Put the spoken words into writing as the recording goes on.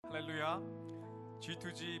할렐루야.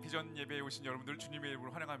 G2G 비전 예배에 오신 여러분들 주님의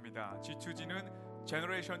이름으로 환영합니다. G2G는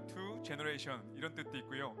Generation to Generation 이런 뜻도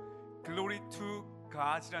있고요, Glory to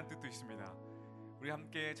God이라는 뜻도 있습니다. 우리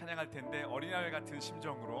함께 찬양할 텐데 어린아이 같은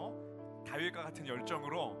심정으로, 다윗과 같은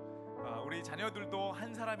열정으로 우리 자녀들도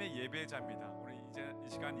한 사람의 예배자입니다. 우리 이제 이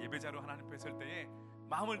시간 예배자로 하나님 앞에 설 때에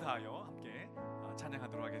마음을 다하여 함께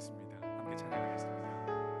찬양하도록 하겠습니다. 함께 찬양하겠습니다.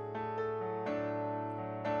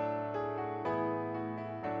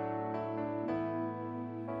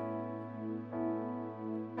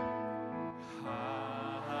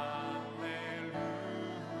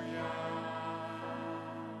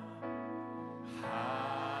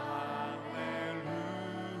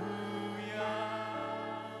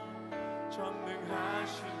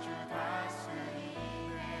 전능하신 주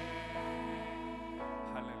다스리네.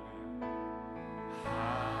 할렐루야.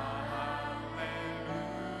 할렐루야.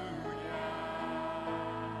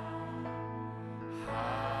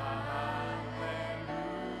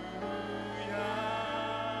 할렐루야.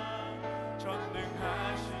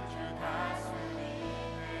 전능하신 주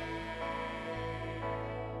다스리네.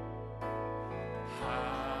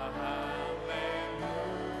 할렐루야.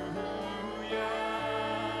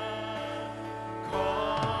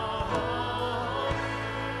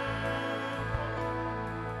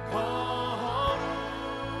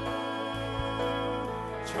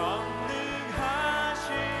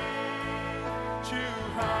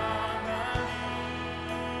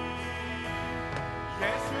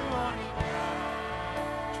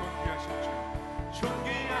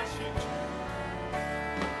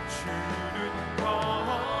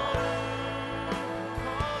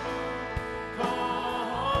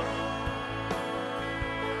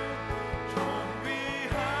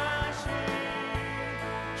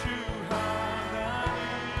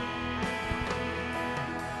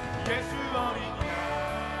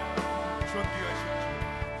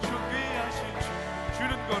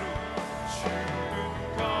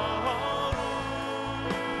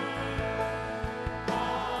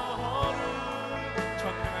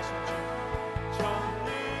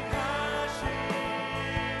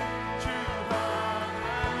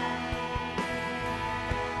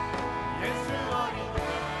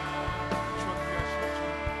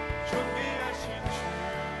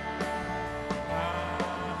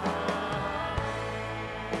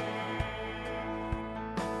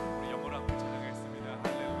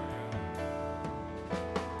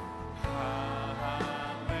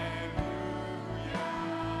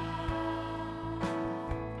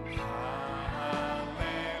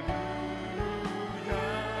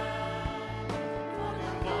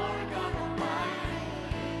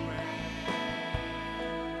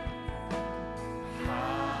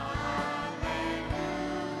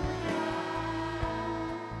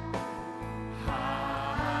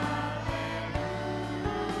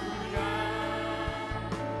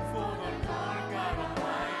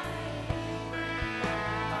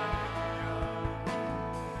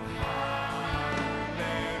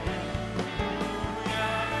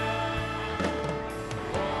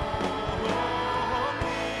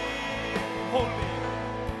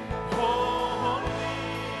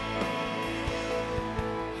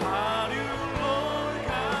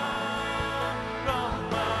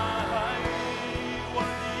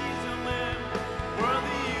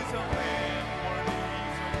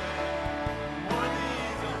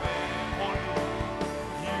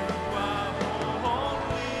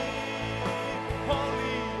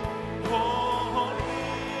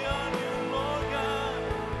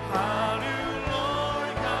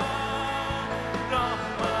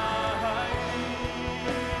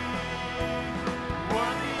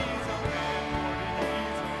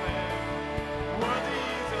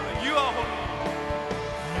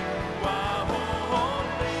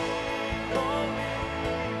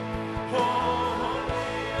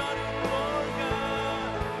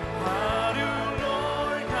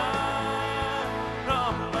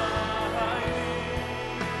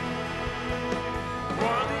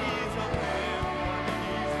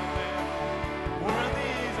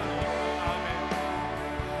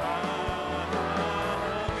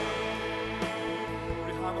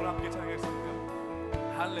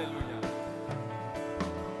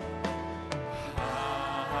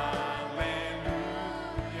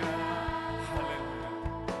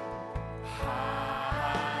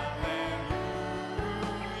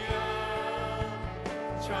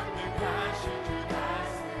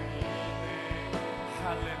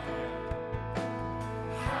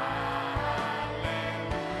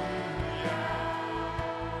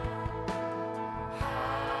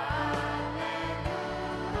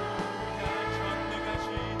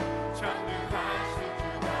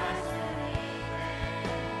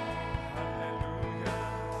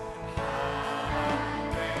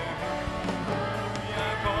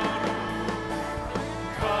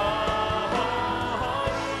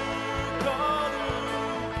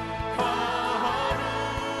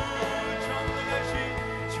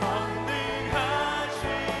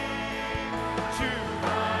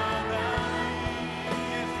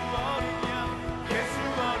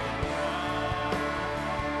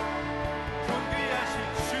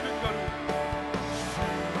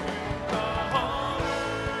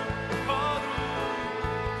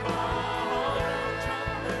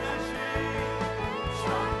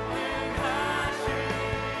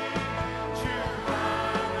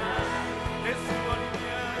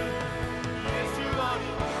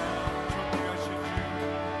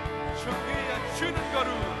 주는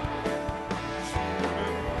거룩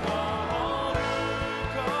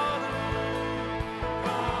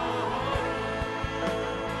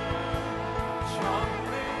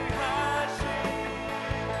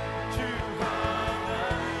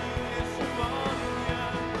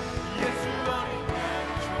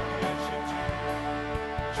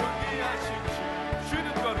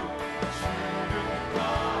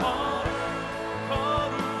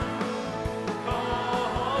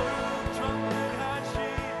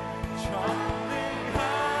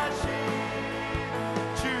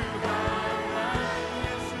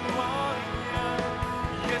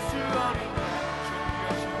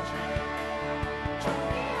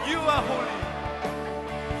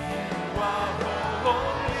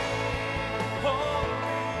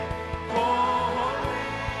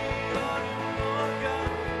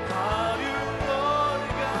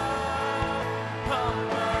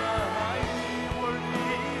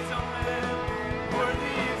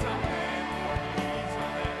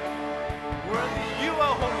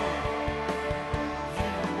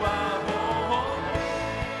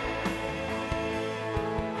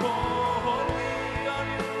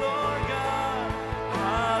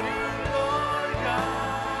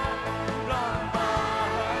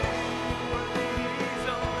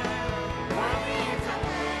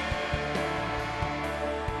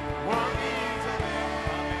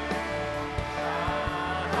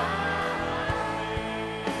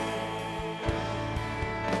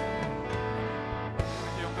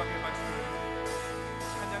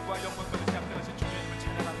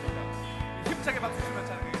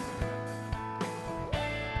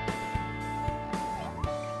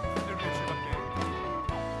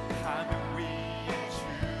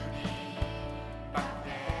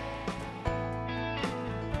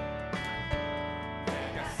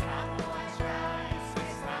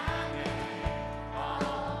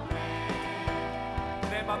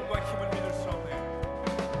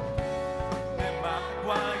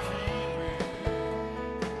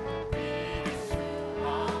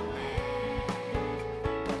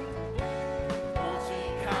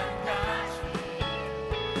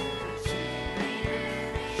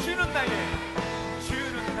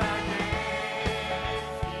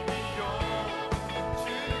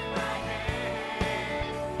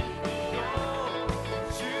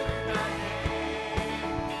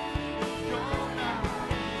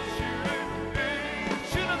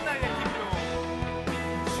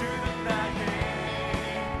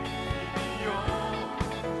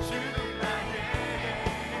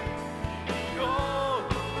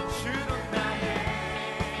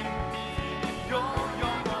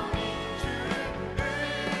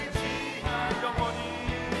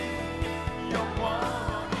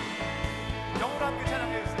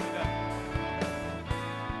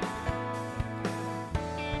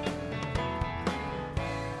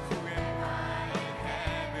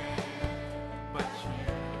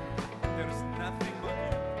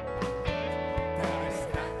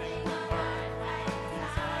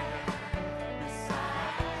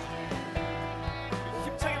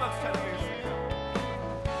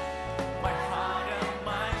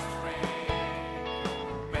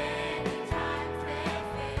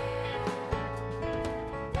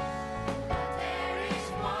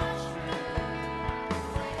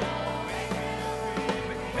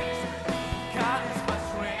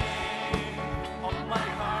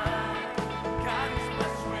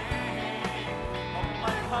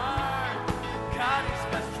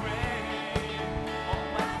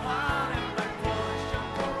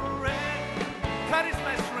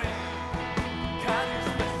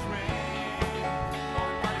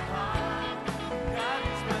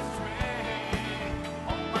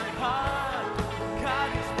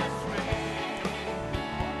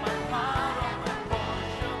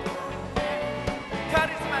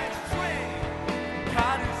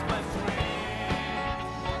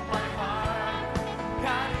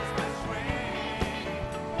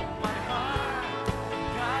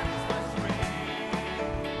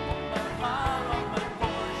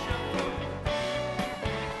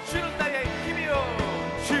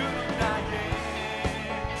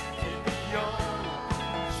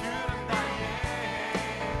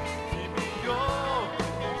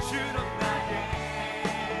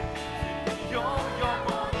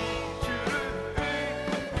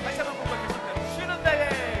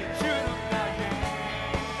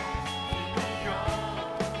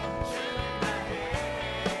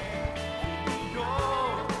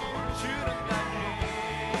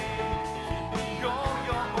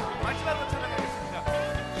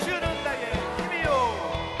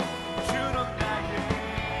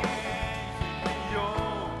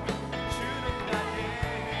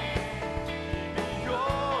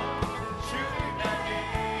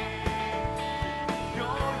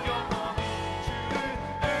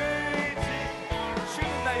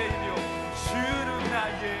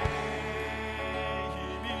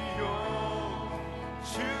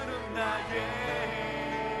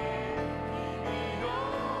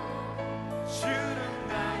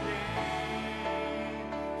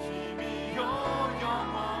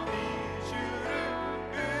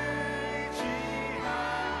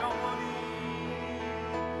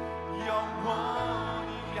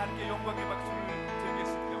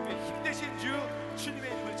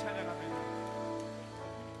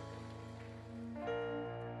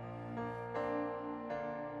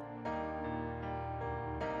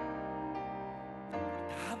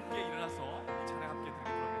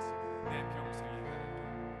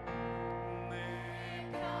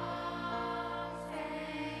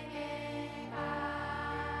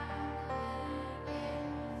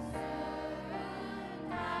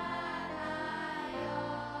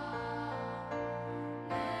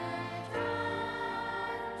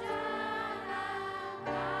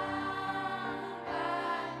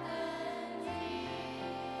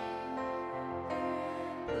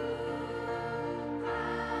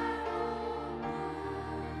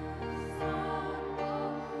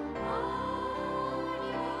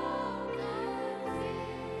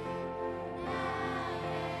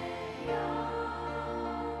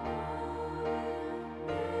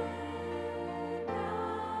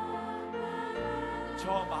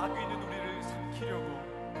저 마귀 있는 우리를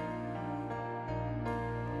삼키려고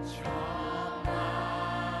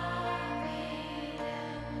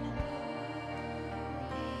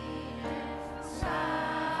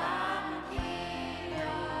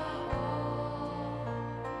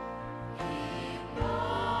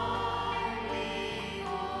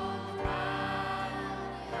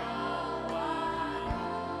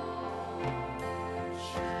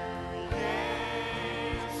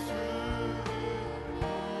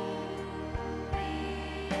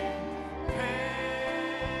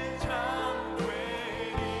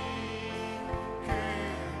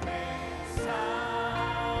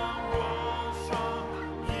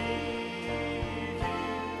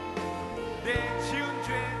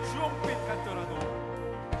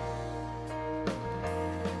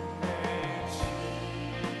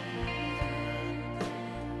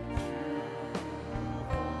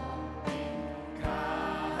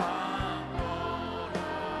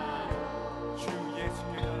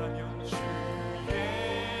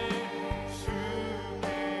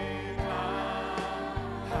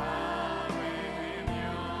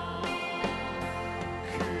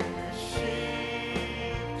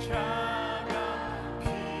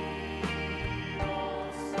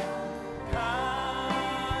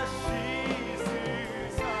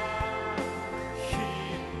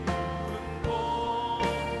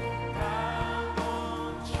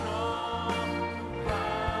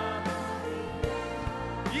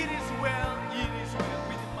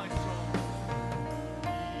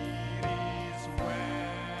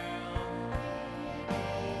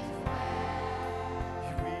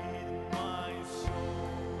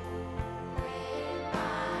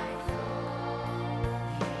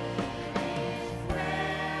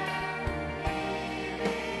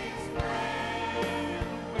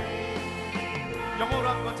영어로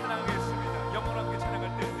한번 찬양하겠습니다. 영어로 함께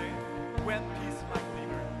찬양할 때인데 When peace like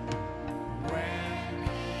river, When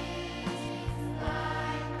peace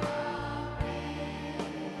like a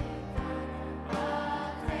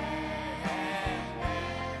river,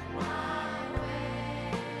 my way,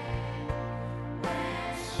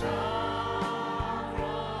 when sorrow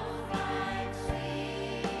like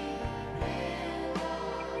sea billows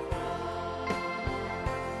roll,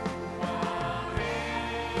 whatever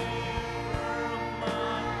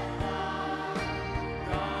my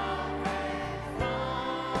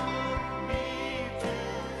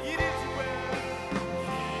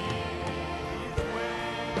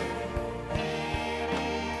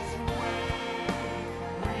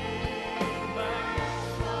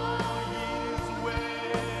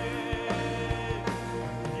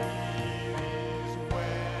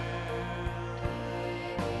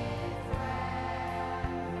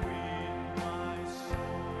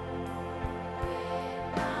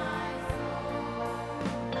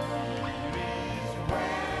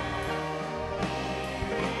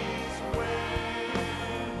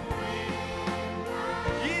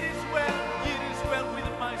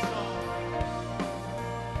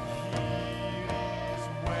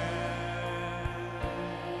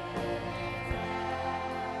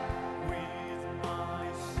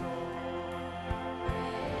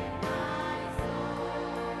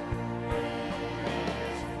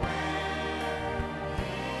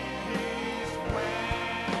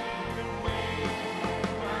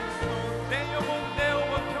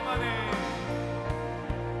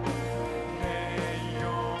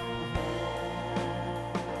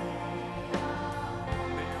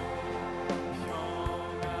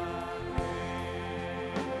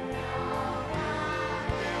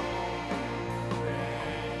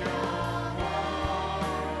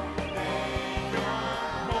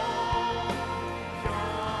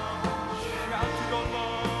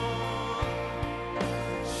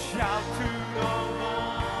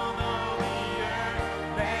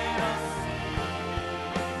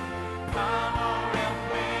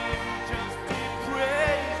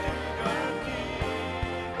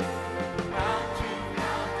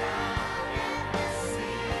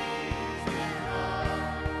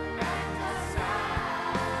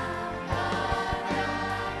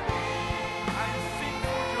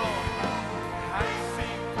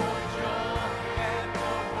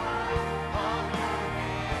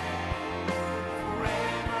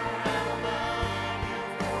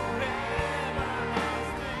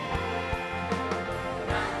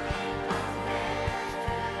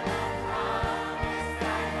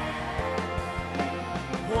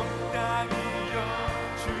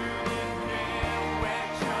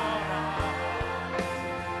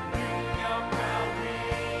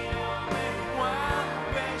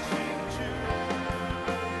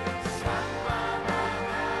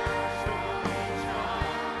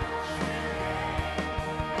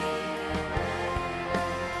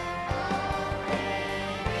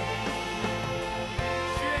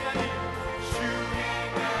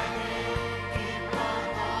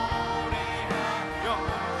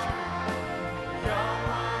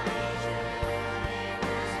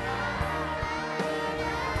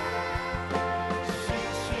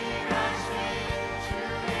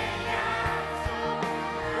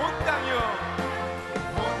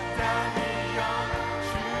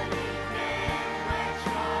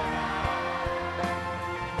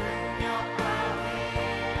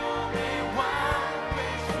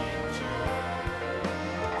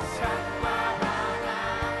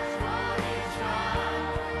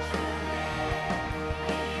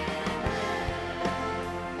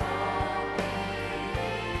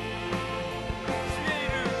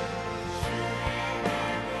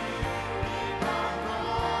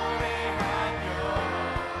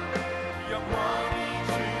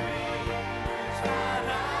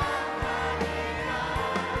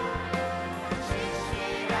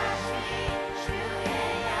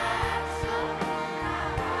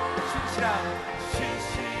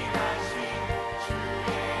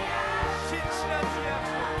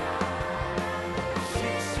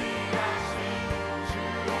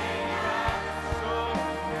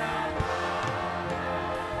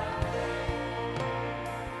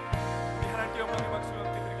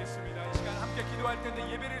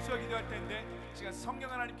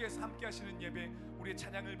성령 하나님께서 함께 하시는 예배, 우리의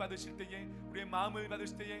찬양을 받으실 때에, 우리의 마음을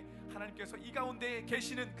받으실 때에 하나님께서 이 가운데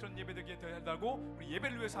계시는 그런 예배 되게 되달라고 우리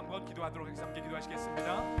예배를 위해서 한번 기도하도록 하겠습니다. 함께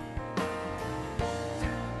기도하시겠습니다.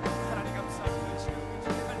 하나님 감사합니다. 이 시간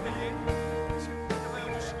찬양할 때에 지금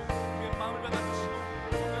찬양하여 주시고 우리의 마음을 받아주시고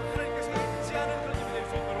성령 하나님께서 잊지 않은 그런 예배 될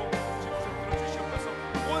수 있도록 지금 좀 들어주시옵소서.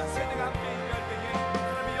 온 세대가 함께 예배할 때에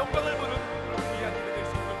하나님의 영광을 보는 그런 귀한 예배 될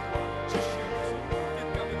수 있도록 도와주시옵소서. 뜻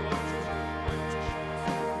가운데 도와주시옵소서.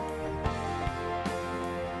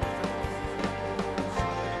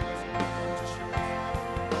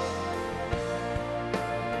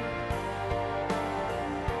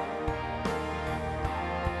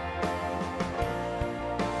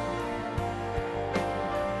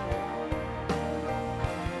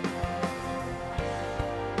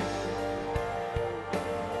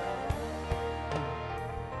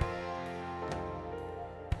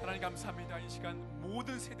 감사합니다. 이 시간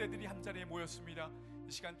모든 세대들이 한자리에 모였습니다.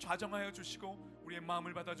 이 시간 좌정하여 주시고 우리의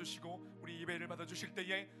마음을 받아주시고 우리 예배를 받아주실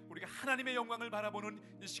때에 우리가 하나님의 영광을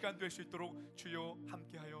바라보는 이 시간 될 수 있도록 주여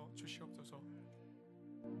함께하여 주시옵소서.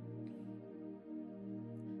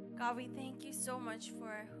 God, we thank you so much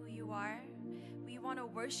for who you are. We want to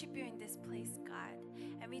worship you in this place, God.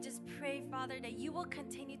 And we just pray, Father, that you will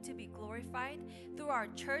continue to be glorified through our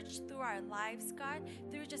church, through our lives, God,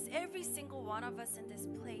 through just every single one of us in this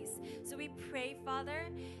place. So we pray,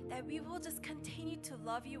 Father, that we will just continue to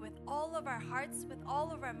love you with all of our hearts, with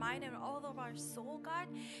all of our mind, and all of our soul, God.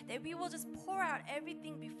 That we will just pour out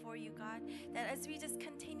everything before you, God. That as we just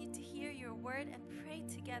continue to hear your word and pray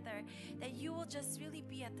together, that you will just really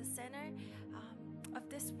be at the center of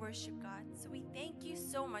this worship, God. So we thank you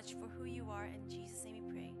so much for who you are. In Jesus' name we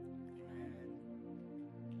pray. Amen.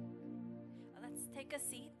 Let's take a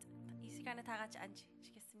seat. 이 시간에 다 같이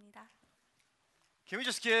앉으시겠습니다. Can we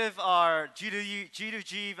just give our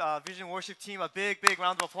G2G Vision Worship team a big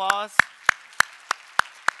round of applause?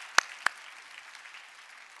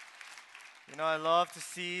 You know, I love to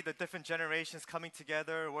see the different generations coming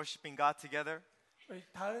together, worshiping God together.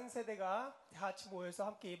 다른 세대가 같이 모여서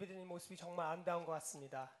함께 예배드리는 모습이 정말 아름다운 것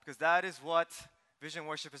같습니다. Because that is what Vision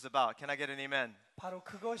Worship is about. Can I get an amen? 바로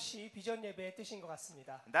그것이 비전 예배의 뜻인 것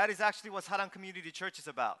같습니다. And that is actually what 사랑 Community Church is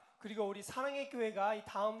about. 그리고 우리 사랑의 교회가 이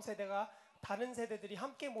다음 세대가 다른 세대들이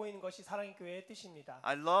함께 모이는 것이 사랑의 교회의 뜻입니다.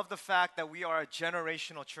 I love the fact that we are a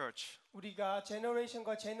generational church. 우리가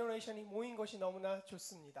제너레이션과 제너레이션이 모인 것이 너무나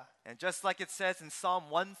좋습니다. And just like it says in Psalm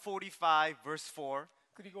 145 verse 4,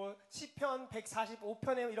 그리고 시편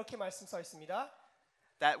 145편에 이렇게 말씀 써 있습니다.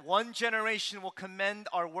 that one generation will commend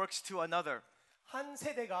our works to another. 한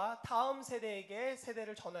세대가 다음 세대에게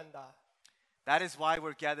세대를 전한다. That is why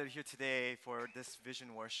we're gathered here today for this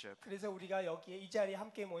vision worship. 그래서 우리가 여기에 이 자리에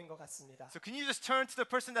함께 모인 것 같습니다. So can you just turn to the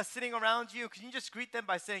person that's sitting around you? Can you just greet them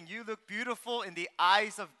by saying, "You look beautiful in the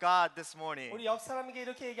eyes of God this morning." 우리 옆 사람에게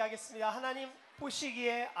이렇게 얘기하겠습니다. 하나님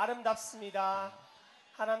보시기에 아름답습니다.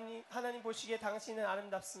 하나님 보시기에 당신은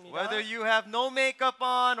아름답습니다. Whether you have no makeup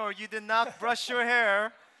on or you did not brush your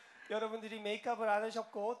hair, 여러분들이 메이크업을 안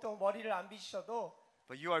하셨고 또 머리를 안 빗으셔도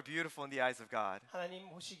but you are beautiful in the eyes of God. 하나님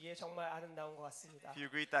보시기에 정말 아름다운 것 같습니다. If you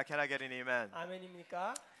greet that, can I get an amen?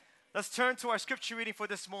 아멘입니까? Let's turn to our scripture reading for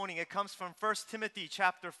this morning. It comes from 1 Timothy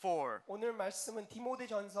chapter 4. 오늘 말씀은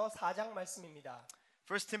디모데전서 4장 말씀입니다.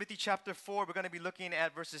 1 Timothy chapter 4, we're going to be looking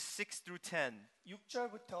at verses 6 through 10.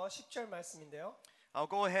 6절부터 10절 말씀인데요. I'll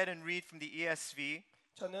go ahead and read from the ESV.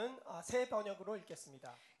 저는 새 번역으로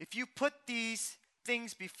읽겠습니다. If you put these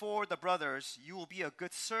things before the brothers, you will be a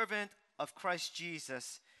good servant of Christ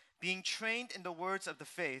Jesus, being trained in the words of the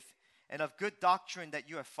faith and of good doctrine that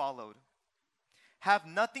you have followed. Have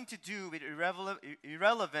nothing to do with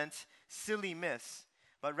irrelevant, silly myths,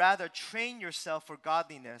 but rather train yourself for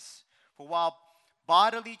godliness. For while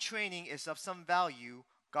bodily training is of some value,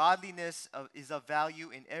 godliness is of value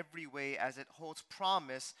in every way, as it holds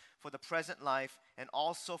promise for the present life and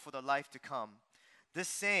also for the life to come. This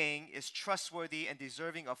saying is trustworthy and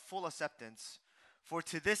deserving of full acceptance. For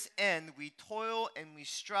to this end we toil and we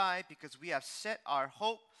strive, because we have set our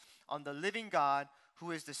hope on the living God,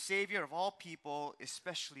 who is the Savior of all people,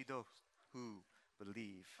 especially those who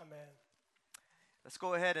believe. 아멘. Let's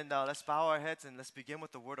go ahead and let's bow our heads and let's begin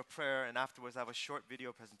with the word of prayer, and afterwards I have a short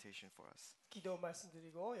video presentation for us. 기도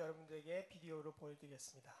말씀드리고 여러분들에게 비디오로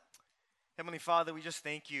보여드리겠습니다. Heavenly Father, we just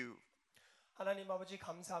thank you 하나님 아버지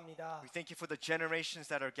감사합니다. We thank you for the generations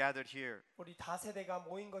that are gathered here. 우리 다세대가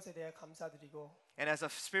모인 것에 대해 감사드리고 And as a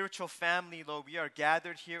spiritual family, Lord, we are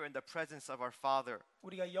gathered here in the presence of our Father.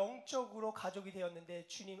 우리가 영적으로 가족이 되었는데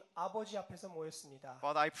주님 아버지 앞에서 모였습니다.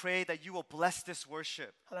 Father, I pray that you will bless this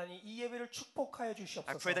worship. 하나님 이 예배를 축복하여 I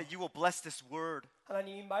주시옵소서. pray that you will bless this word.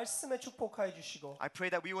 하나님 이 말씀에 축복하여 주시고 I pray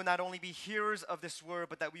that we will not only be hearers of this word,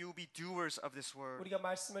 but that we will be doers of this word. 우리가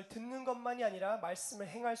말씀을 듣는 것만이 아니라 말씀을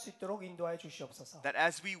행할 수 있도록 인도하여 주시옵소서. That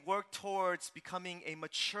as we work towards becoming a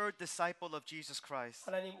mature disciple of Jesus Christ,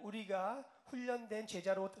 하나님 우리가 훈련된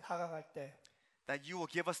제자로 다가갈 때 that you will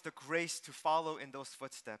give us the grace to follow in those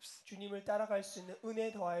footsteps. 주님을 따라갈 수 있는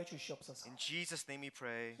은혜 더하여 주시옵소서. In Jesus' name we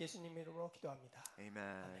pray. 예수님 이름으로 기도합니다.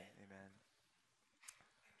 Amen. Amen.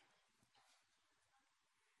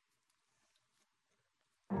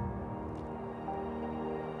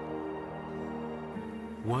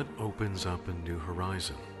 What opens up a new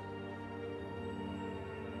horizon?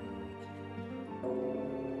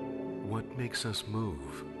 What makes us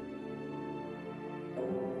move?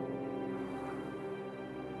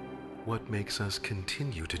 What makes us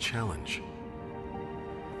continue to challenge?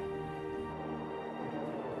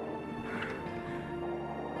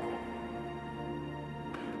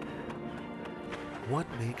 What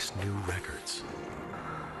makes new records?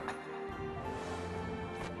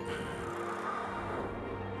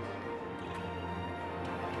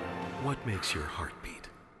 What makes your heart beat?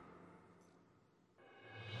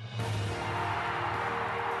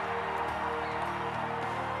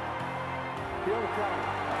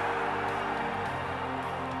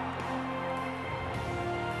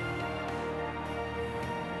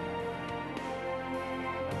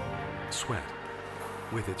 Sweat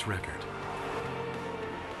with its record.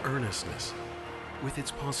 Earnestness with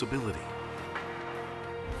its possibility.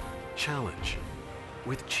 Challenge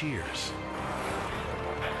with cheers.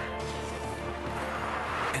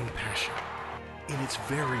 And passion in its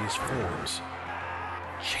various forms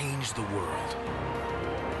change the world.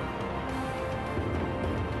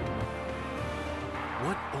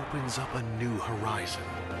 What opens up a new horizon?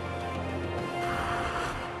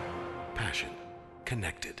 Passion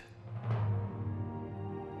connected.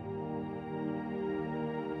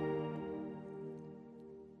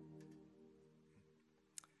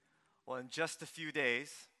 Well, in just a few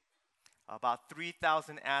days, about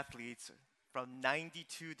 3,000 athletes from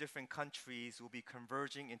 92 different countries will be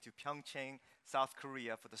converging into Pyeongchang, South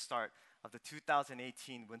Korea for the start of the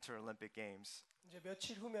 2018 Winter Olympic Games. 이제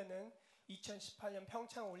며칠 후면은 2018년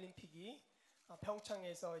평창 올림픽이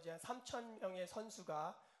평창에서 이제 3,000명의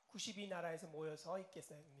선수가 92나라에서 모여서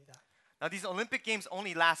있겠습니다. Now, these Olympic Games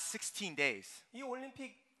only last 16 days. 이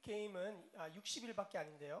올림픽 게임은 60일밖에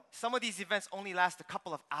아닌데요. Some of these events only last a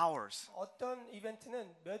couple of hours. 어떤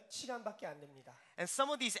이벤트는 몇 시간밖에 안 됩니다. And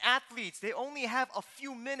some of these athletes, they only have a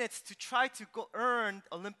few minutes to try to earn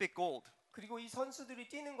Olympic gold. 그리고 이 선수들이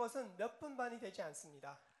뛰는 것은 몇 분만이 되지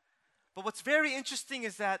않습니다. But what's very interesting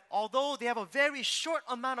is that although they have a very short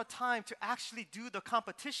amount of time to actually do the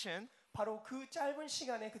competition, 바로 그 짧은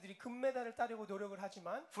시간에 그들이 금메달을 따려고 노력을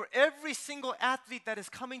하지만 for every single athlete that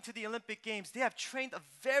is coming to the Olympic Games, they have trained a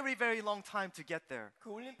very, very long time to get there. 그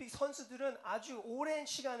올림픽 선수들은 아주 오랜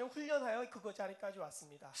시간을 훈련하여 그 자리까지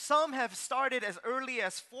왔습니다. Some have started as early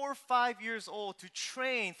as 4 or 5 years old to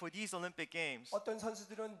train for these Olympic Games. 어떤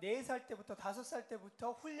선수들은 4살 때부터 5살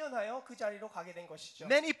때부터 훈련하여 그 자리로 가게 된 것이죠.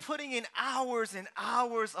 Many putting in hours and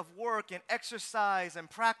hours of work and exercise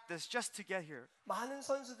and practice just to get here. 많은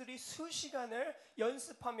선수들이 수시간을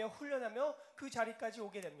연습하며 훈련하며 그 자리까지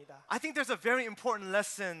오게 됩니다. I think there's a very important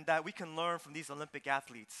lesson that we can learn from these Olympic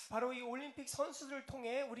athletes. 바로 이 올림픽 선수들을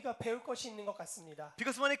통해 우리가 배울 것이 있는 것 같습니다.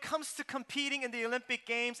 Because when it comes to competing in the Olympic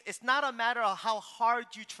Games, it's not a matter of how hard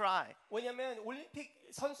you try. 왜냐하면 올림픽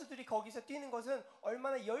선수들이 거기서 뛰는 것은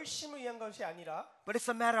얼마나 열심을 위한 것이 아니라 But it's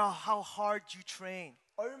a matter of how hard you train.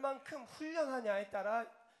 얼만큼 훈련하냐에 따라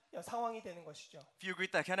상황이 되는 것이죠. If you agree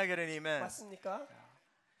with that, can I get an amen? 맞습니까?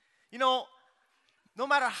 You know, no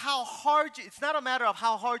matter how hard it's not a matter of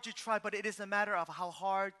how hard you try, but it is a matter of how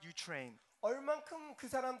hard you train. 얼만큼 그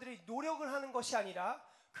사람들이 노력을 하는 것이 아니라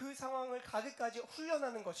그 상황을 가기까지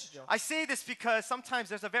훈련하는 것이죠. I say this because sometimes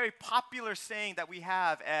there's a very popular saying that we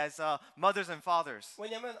have as mothers and fathers.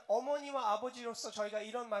 왜냐하면 어머니와 아버지로서 저희가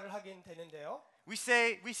이런 말을 하긴 되는데요. We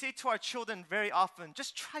say to our children very often,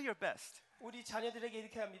 just try your best. 우리 자녀들에게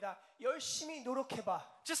이렇게 합니다. 열심히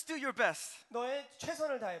노력해봐. Just do your best. 너의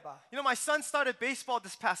최선을 다해봐. You know, my son started baseball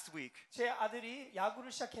this past week. 제 아들이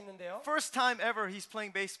야구를 시작했는데요. First time ever he's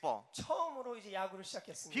playing baseball. 처음으로 이제 야구를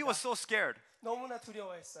시작했습니다. He was so scared. 너무나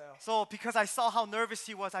두려워했어요. So because I saw how nervous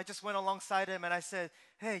he was, I just went alongside him and I said,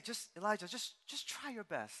 "Hey, Elijah, just try your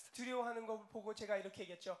best." 두려워하는 거 보고 제가 이렇게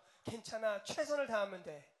얘기했죠. 괜찮아, 최선을 다하면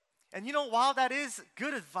돼. And you know, while that is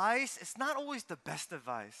good advice, it's not always the best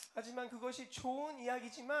advice. 하지만 그것이 좋은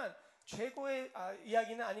이야기지만 최고의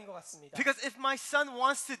이야기는 아닌 것 같습니다. Because if my son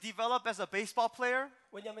wants to develop as a baseball player,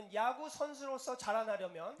 왜냐하면 야구 선수로서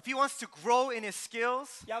자라나려면, if he wants to grow in his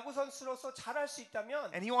skills, 야구 선수로서 잘할 수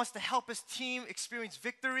있다면, and he wants to help his team experience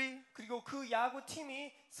victory, 그리고 그 야구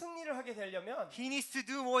팀이 승리를 하게 되려면 he needs to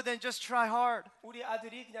do more than just try hard. 우리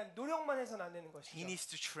아들이 그냥 노력만 해서는 안 되는 He 것이죠. needs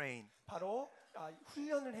to train. 바로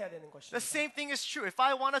훈련을 해야 되는 The 것입니다. same thing is true. If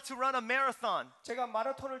I wanted to run a marathon, 제가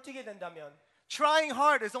마라톤을 뛰게 된다면 trying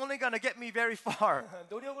hard is only going to get me very far.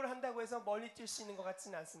 노력을 한다고 해서 멀리 뛸 수 있는 것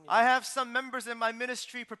같지는 않습니다. I have some members in my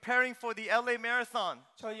ministry preparing for the LA Marathon,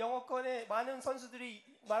 저희 영어권에 많은 선수들이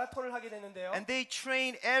마라톤을 하게 되는데요. and they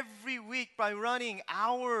train every week by running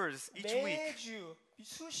hours each week. 매주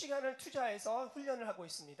수시간을 투자해서 훈련을 하고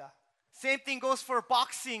있습니다. Same thing goes for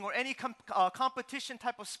boxing or any competition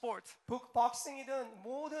type of sport. 복싱이든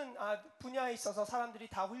모든 분야에 있어서 사람들이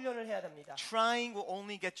다 훈련을 해야 됩니다. Trying will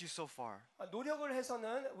only get you so far. 노력을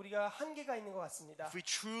해서는 우리가 한계가 있는 것 같습니다. If we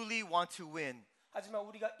truly want to win, 하지만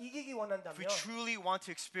우리가 이기기 if 원한다면 we truly want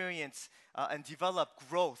to experience and develop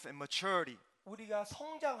growth and maturity, 우리가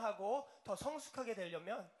성장하고 더 성숙하게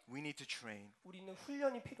되려면 we need to train. 우리는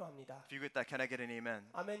훈련이 필요합니다. If you get that, can I get an amen?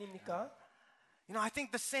 아멘입니까? You know, I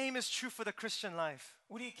think the same is true for the Christian life.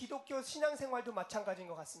 우리 기독교 신앙생활도 마찬가지인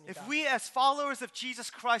것 같습니다. If we as followers of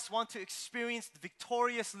Jesus Christ want to experience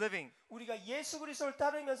victorious living, 우리가 예수 그리스도를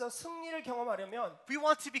따르면서 승리를 경험하려면 if we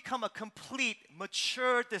want to become a complete,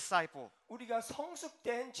 mature disciple, 우리가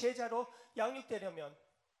성숙된 제자로 양육되려면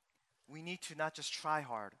we need to not just try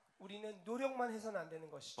hard, 우리는 노력만 해서는 안 되는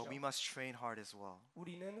것이죠. but we must train hard as well.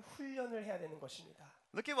 우리는 훈련을 해야 되는 것입니다.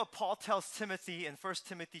 Look at what Paul tells Timothy in 1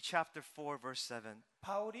 Timothy chapter 4 verse 7.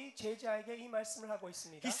 바울이 제자에게 이 말씀을 하고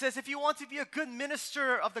있습니다. He says, if you want to be a good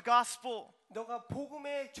minister of the gospel, 너가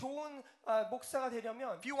복음의 좋은 목사가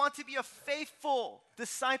되려면, if you want to be a faithful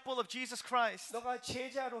disciple of Jesus Christ, 너가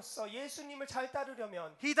제자로서 예수님을 잘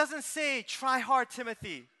따르려면, he doesn't say, try hard,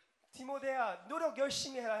 Timothy. 디모데야 노력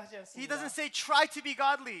열심히 해라 하지 He 않습니다. doesn't say, try to be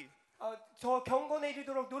godly. 저 경건에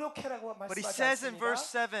이르도록 노력해라고 But he 말씀하지 says in 않습니다. verse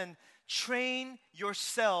 7, train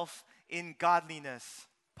yourself in godliness.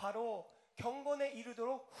 바로 경건에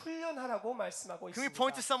이르도록 훈련하라고 말씀하고 Can we 있습니다.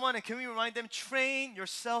 point to someone and can we remind them, train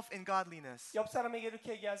yourself in godliness? 옆 사람에게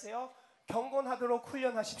이렇게 얘기하세요. 경건하도록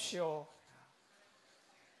훈련하십시오.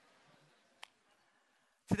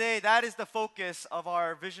 Today, that is the focus of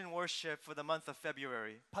our vision worship for the month of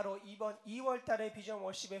February. 바로 이번 2월 달의 비전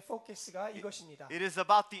워십의 포커스가 이것입니다. It is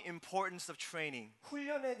about the importance of training.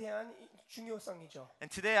 훈련에 대한 중요성이죠. And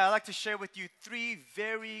today, I'd like to share with you three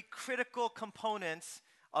very critical components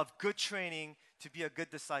of good training to be a good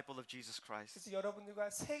disciple of Jesus Christ. 그래서 여러분들과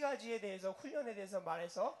세 가지에 대해서 훈련에 대해서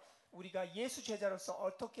말해서 우리가 예수 제자로서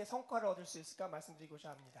어떻게 성과를 얻을 수 있을까 말씀드리고자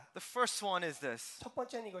합니다. The first one is this. 첫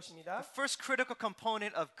번째는 이것입니다. The first critical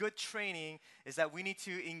component of good training is that we need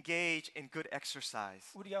to engage in good exercise.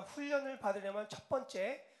 우리가 훈련을 받으려면 첫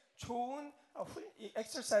번째 좋은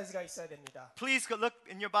엑서사이즈가 있어야 됩니다. Please go look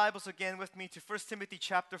in your Bibles again with me to 1 Timothy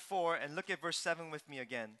chapter 4 and look at verse 7 with me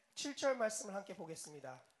again. 7절 말씀을 함께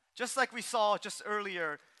보겠습니다. Just like we saw just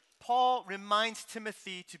earlier, Paul reminds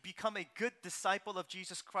Timothy to become a good disciple of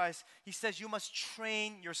Jesus Christ. He says you must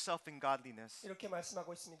train yourself in godliness. 이렇게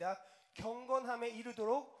말씀하고 있습니다. 경건함에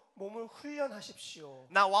이르도록 몸을 훈련하십시오.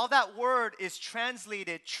 Now, while that word is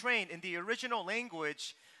translated train in the original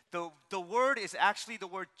language, the word is actually the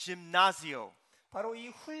word gymnasio. 바로 이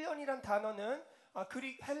훈련이란 단어는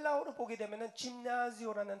그릭 헬라어로 보게 되면은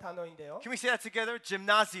짐나지오라는 단어인데요. Can we say that together?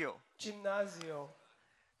 Gymnasio. 짐나지오.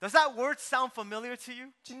 Does that word sound familiar to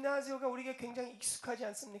you? 짐나지오가 우리에게 굉장히 익숙하지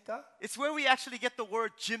않습니까? It's where we actually get the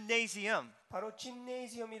word gymnasium 바로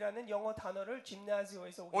짐네이지엄이라는 영어 단어를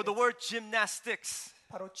짐나지오에서 오게 or the 됐습니다. word gymnastics.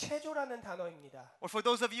 바로 체조라는 단어입니다. Or for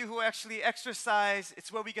those of you who actually exercise,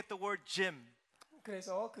 it's where we get the word gym.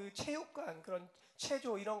 그래서 그 체육관 그런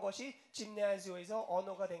체조 이런 것이 짐나지오에서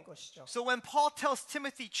언어가 된 것이죠. So when Paul tells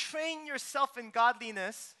Timothy, train yourself in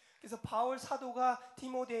godliness, 그래서 바울 사도가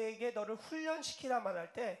디모데에게 너를 훈련시키라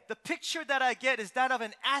말할 때 the picture that I get is that of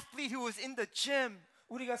an athlete who was in the gym.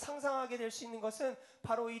 우리가 상상하게 될 수 있는 것은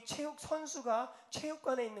바로 이 체육 선수가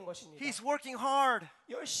체육관에 있는 것입니다. He's working hard.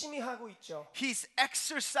 열심히 하고 있죠. He's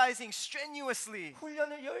exercising strenuously,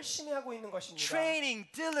 훈련을 열심히 하고 있는 것입니다.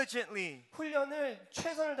 training diligently, 훈련을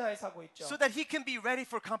최선을 다해서 하고 있죠. so that he can be ready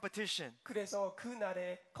for competition. 그래서 그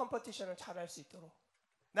날에 컴피티션을 잘할 수 있도록.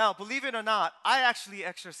 Now, believe it or not, I actually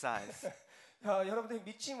exercise. 여러분들이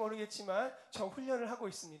믿지 모르겠지만 저 훈련을 하고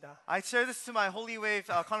있습니다. I share this to my Holy Wave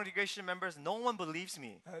congregation members. No one believes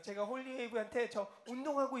me. 제가 홀리웨이브한테 저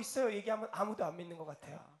운동하고 있어요 얘기하면 아무도 안 믿는 것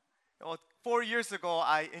같아요. 4 years ago,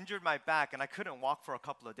 I injured my back and I couldn't walk for a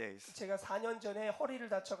couple of days. 제가 4년 전에 허리를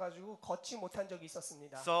다쳐가지고 걷지 못한 적이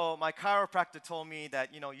있었습니다. So my chiropractor told me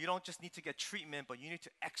that you don't just need to get treatment, but you need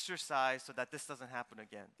to exercise so that this doesn't happen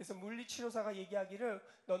again. 그래서 물리치료사가 얘기하기를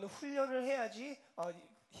너는 훈련을 해야지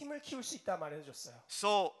힘을 키울 수 있다 말해줬어요.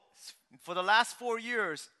 So for the last 4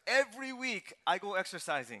 years, every week I go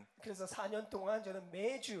exercising. 그래서 4년 동안 저는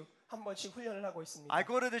매주 한 번씩 훈련을 하고 있습니다. I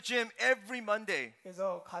go to the gym every Monday,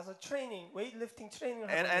 그래서 가서 트레이닝, 웨이트리프팅 트레이닝을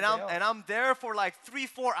하고 and 있는데요. I'm there for like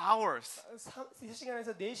 3-4 hours.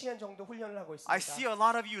 3시간에서 4시간 정도 훈련을 하고 있습니다. I see a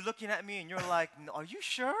lot of you looking at me, and you're like, "Are you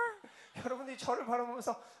sure?" 여러분들이 저를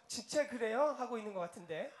바라보면서 진짜 그래요? 하고 있는 것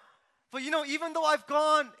같은데. But even though I've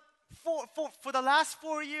gone for the last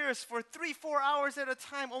 4 years for 3-4 hours at a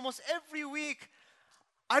time, almost every week,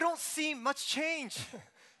 I don't see much change.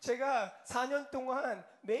 제가 4년 동안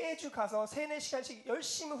매주 가서 3-4시간씩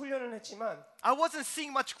열심히 훈련을 했지만 I wasn't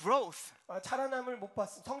seeing much growth. 자라남을 못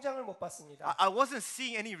봤습니다. 성장을 못 봤습니다. I wasn't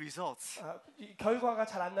seeing any results. 이 결과가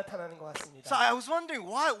잘 안 나타나는 것 같습니다. So I was wondering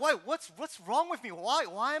what's wrong with me?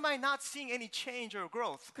 Why am I not seeing any change or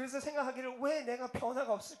growth? 그래서 생각하기를 왜 내가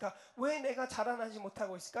변화가 없을까? 왜 내가 자라나지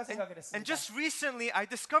못하고 있을까 생각을 했습니다. And just recently I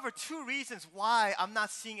discovered 2 reasons why I'm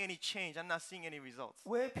not seeing any change. I'm not seeing any results.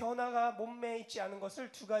 왜 변화가 몸매에 있지 않은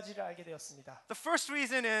것을 2가지를 알게 되었습니다. The first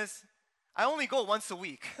reason is I only go once a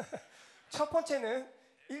week. 첫 번째는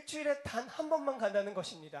일주일에 단 한 번만 간다는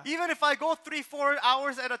것입니다. Even if I go 3-4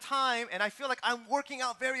 hours at a time and I feel like I'm working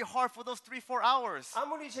out very hard for those 3-4 hours,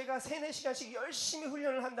 아무리 제가 3-4시간씩 열심히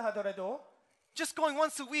훈련을 한다 하더라도 just going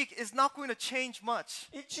once a week is not going to change much.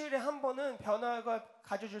 일주일에 한 번은 변화가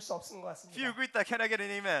가져줄 수 없는 것 If you 같습니다. agree with that, can I get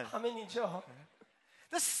an amen? 아멘이죠.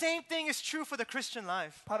 The same thing is true for the Christian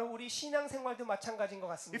life. 바로 우리 신앙생활도 마찬가지인 것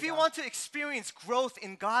If 같습니다. we want to experience growth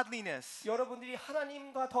in godliness, 여러분들이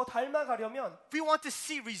하나님과 더 닮아가려면 if we want to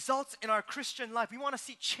see results in our Christian life, we want to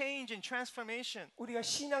see change and transformation. 우리가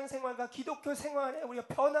신앙생활과 기독교 생활에 우리가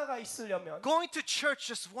변화가 있으려면 Going to church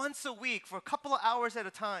just once a week for a couple of hours at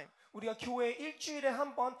a time 우리가 교회에 일주일에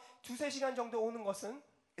한 번 2-3시간 정도 오는 것은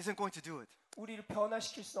isn't going to do it. 우리를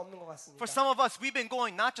변화시킬 수 없는 것 같습니다. For some of us, we've been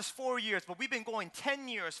going not just 4 years, but we've been going 10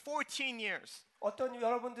 years, 14 years. 어떤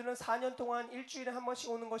여러분들은 4년 동안 일주일에 한 번씩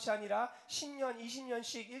오는 것이 아니라 10년,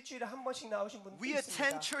 20년씩 일주일에 한 번씩 나오신 분들이 We 있습니다.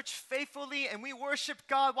 attend church faithfully and we worship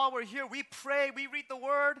God while we're here. We pray, we read the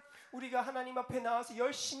word. 우리가 하나님 앞에 나와서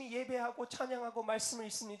열심히 예배하고 찬양하고 말씀을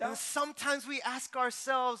읽습니다. And sometimes we ask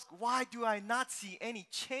ourselves, why do I not see any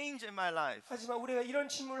change in my life? 하지만 우리가 이런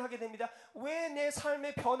질문을 하게 됩니다. 왜 내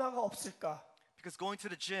삶에 변화가 없을까? Because going to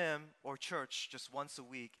the gym or church just once a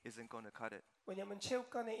week isn't going to cut it. 왜냐하면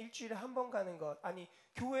체육관에 일주일에 한 번 가는 것, 아니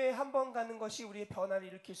교회에 한 번 가는 것이 우리의 변화를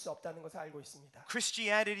일으킬 수 없다는 것을 알고 있습니다.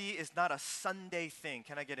 Christianity is not a Sunday thing.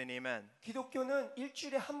 Can I get an amen? 기독교는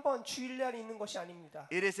일주일에 한 번 주일날 있는 것이 아닙니다.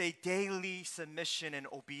 It is a daily submission and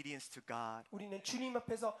obedience to God. 우리는 주님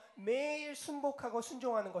앞에서 매일 순복하고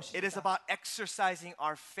순종하는 It is 것입니다. about exercising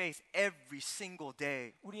our faith every single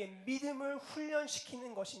day. 우리의 믿음을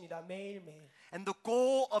훈련시키는 것입니다. 매일매일. And the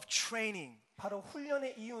goal of training 바로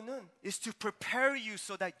훈련의 이유는 is to prepare you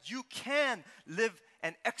so that you can live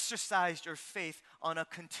and exercise your faith on a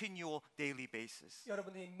continual daily basis.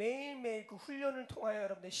 여러분들이 매일매일 그 훈련을 통하여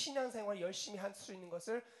여러분들의 신앙생활 열심히 할 수 있는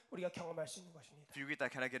것을 우리가 경험할 수 있는 것입니다. If you read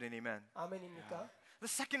that, can I get an amen? 아멘입니까? The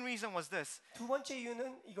second reason was this. 두 번째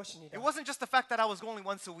이유는 이것입니다. It wasn't just the fact that I was going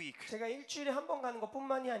once a week, 제가 일주일에 한 번 가는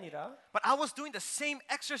것뿐만이 아니라 but I was doing the same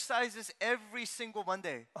exercises every single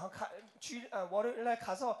Monday. 월요일날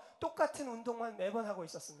가서 똑같은 운동만 매번 하고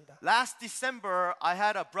있었습니다. Last December, I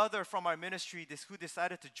had a brother from our ministry who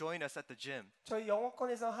decided to join us at the gym. 저희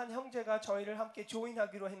영어권에서 한 형제가 저희를 함께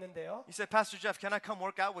조인하기로 했는데요. He said, Pastor Jeff, can I come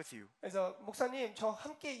work out with you? 그래서 목사님 저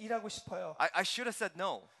함께 일하고 싶어요. I should have said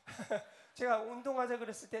no. 제가 운동하자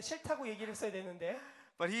그랬을 때 싫다고 얘기를 했어야 되는데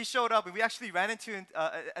But he showed up, and we actually ran into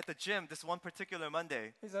at the gym this one particular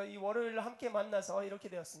Monday. 그래서 이 월요일 함께 만나서 이렇게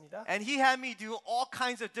되었습니다. And he had me do all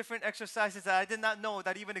kinds of different exercises that I did not know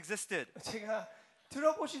that even existed. 제가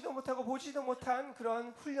들어보지도 못하고 보지도 못한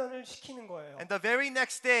그런 훈련을 시키는 거예요. And the very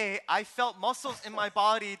next day, I felt muscles in my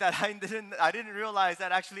body that I didn't realize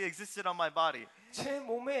that actually existed on my body. 제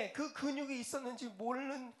몸에 그 근육이 있었는지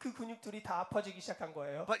모르는 그 근육들이 다 아파지기 시작한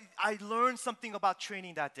거예요. But I learned something about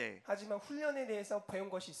training that day. 하지만 훈련에 대해서 배운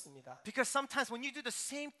것이 있습니다. Because sometimes when you do the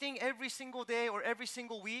same thing every single day or every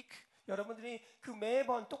single week, 여러분들이 그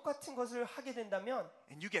매번 똑같은 것을 하게 된다면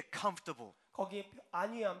and you get comfortable, 거기에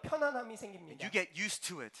안위함, 편안함이 and 생깁니다. you get used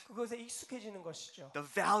to it, 그것에 익숙해지는 것이죠. the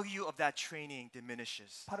value of that training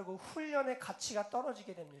diminishes. 바로 그 훈련의 가치가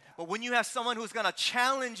떨어지게 됩니다. But when you have someone who's going to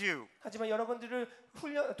challenge you, 하지만 여러분들을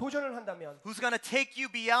도전을 한다면, who's going to take you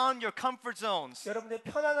beyond your comfort zones, 여러분들의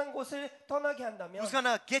편안한 곳을 떠나게 한다면, who's going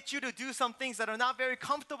to get you to do some things that are not very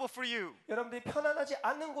comfortable for you, 여러분들이 편안하지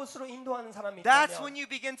않는 곳으로 인도하는 사람이 that's 있다면 when you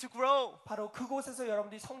begin to grow. 바로 그곳에서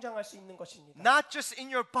여러분들이 성장할 수 있는 것입니다. Not just in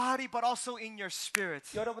your body, but also in your spirit.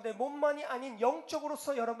 여러분의 몸만이 아닌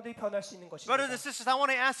영적으로서 여러분들이 변할 수 있는 것입니다. Brothers and sisters, I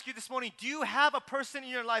want to ask you this morning, do you have a person in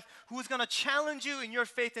your life who is going to challenge you in your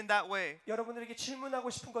faith in that way? 여러분들에게 질문하고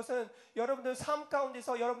싶은 것은 여러분들 삶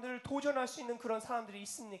가운데서 여러분들을 도전할 수 있는 그런 사람들이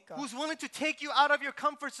있습니까? Who's willing to take you out of your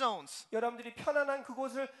comfort zones? 여러분들이 편안한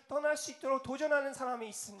그곳을 떠날 수 있도록 도전하는 사람이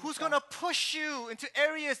있습니까? Who's going to push you into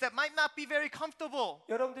areas that might not be very comfortable?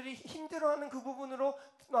 여러분들이 힘들어하는 그 부분으로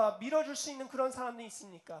밀어줄 수 있는 그런 사람들이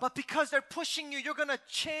있습니까? But because they're pushing you, you're going to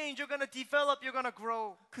change, you're going to develop, you're going to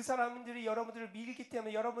grow. 그 사람들이 여러분들을 밀기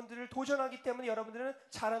때문에 여러분들을 도전하기 때문에 여러분들은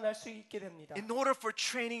자라날 수 있게 됩니다. In order for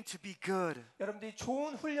training to be good, 여러분들이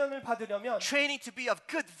좋은 훈련을 받으려면 training to be of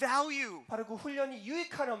good value, 바로 그 훈련이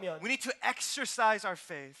유익하려면 we need to exercise our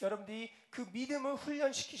faith. 여러분들이 그 믿음을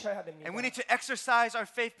훈련시키셔야 됩니다. And we need to exercise our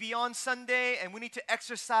faith beyond Sunday, and we need to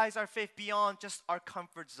exercise our faith beyond just our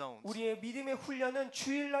comfort zones. 우리의 믿음의 훈련은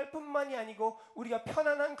주일날뿐만이 아니고 우리가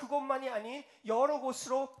편안한 그곳만이 아닌 여러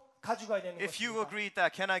곳으로 가져가야 되는 If you 것입니다. agree with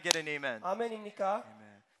that, can I get an amen? 아멘입니까?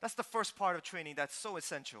 Amen. That's the first part of training that's so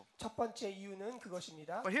essential. 첫 번째 이유는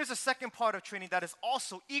그것입니다. But here's the second part of training that is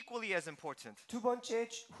also equally as important. 두 번째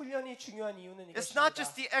훈련이 중요한 이유는 It's not 이것입니다.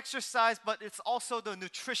 just the exercise, but it's also the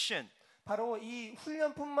nutrition. 바로 이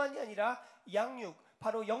훈련뿐만이 아니라 양육,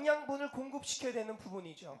 바로 영양분을 공급시켜야 되는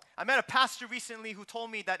부분이죠. I met a pastor recently who told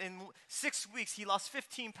me that in 6 weeks he lost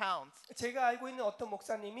 15 pounds. 제가 알고 있는 어떤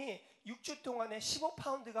목사님이 6주 동안에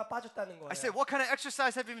 15파운드가 빠졌다는 거예요. I said, what kind of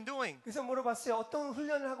exercise have you been doing? 그래서 물어봤어요. 어떤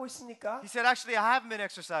훈련을 하고 있습니까? He said, actually, I haven't been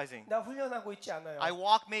exercising. 나 훈련하고 있지 않아요. I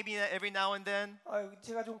walk maybe every now and then,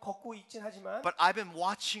 제가 좀 걷고 있긴 하지만 but I've been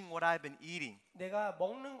watching what I've been eating. 내가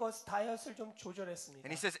먹는 것 다이어트를 좀 조절했습니다. And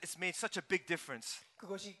he says it's made such a big difference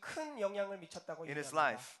그것이 큰 영향을 미쳤다고 in his 얘기합니다.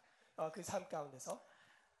 life. 그 삶 가운데서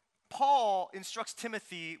Paul instructs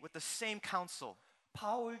Timothy with the same counsel.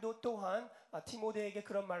 바울도 또한 디모데에게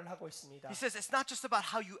그런 말을 하고 있습니다. He says it's not just about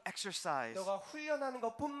how you exercise, 너가 훈련하는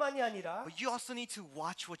것뿐만이 아니라 but you also need to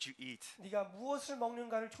watch what you eat. 네가 무엇을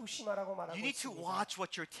먹는가를 조심하라고 말하고 You need to 있습니다. watch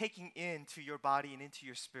what you're taking into your body and into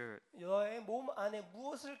your spirit. 너의 몸 안에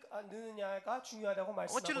무엇을 넣느냐가 중요하다고 I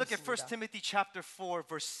want you to 말씀하고 look at 1 있습니다. Timothy chapter 4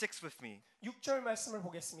 verse 6 with me. 6절 말씀을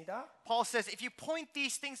보겠습니다. Paul says, if you point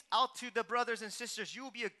these things out to the brothers and sisters, you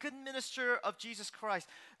will be a good minister of Jesus Christ,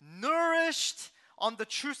 nourished on the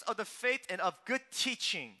truth of the faith and of good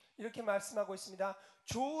teaching. 이렇게 말씀하고 있습니다.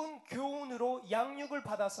 좋은 교훈으로 양육을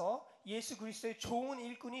받아서 예수 그리스도의 좋은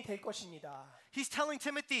일꾼이 될 것입니다. He's telling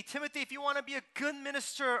Timothy, Timothy, if you want to be a good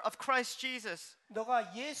minister of Christ Jesus,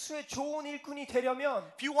 너가 예수의 좋은 일꾼이 되려면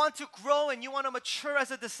if you want to grow and you want to mature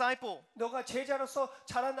as a disciple, 너가 제자로서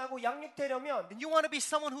자라나고 양육되려면 and you want to be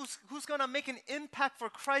someone who's going to make an impact for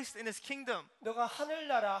Christ in His kingdom, 너가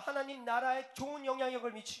하늘나라 하나님 나라에 좋은 영향력을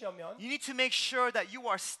미치려면 you need to make sure that you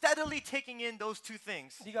are steadily taking in those two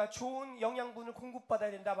things. 네가 좋은 영양분을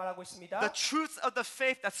공급받아야 된다 말하고 있습니다. The truth of the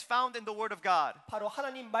faith that's found in the Word of God, 바로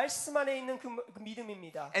하나님 말씀 안에 있는 그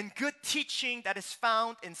믿음입니다. and good teaching that is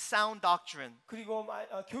found in sound doctrine. 그리고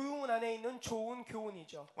교훈 안에 있는 좋은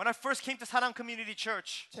교훈이죠. When I first came to Sarang Community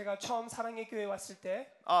Church 제가 처음 사랑의 교회 왔을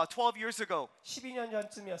때 12 years ago, 12년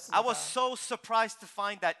전쯤이었습니다. I was so surprised to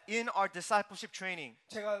find that in our discipleship training,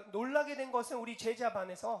 제가 놀라게 된 것은 우리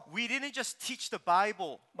제자반에서 we didn't just teach the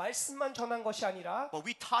Bible, 말씀만 전한 것이 아니라 but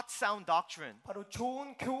we taught sound doctrine. 바로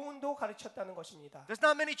좋은 교훈도 가르쳤다는 것입니다. There's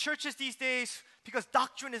not many churches these days because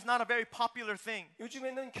doctrine is not a very popular thing.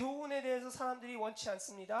 요즘에는 교훈에 대해서 사람들이 원치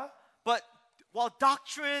않습니다. But while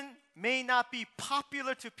doctrine may not be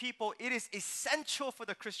popular to people, it is essential for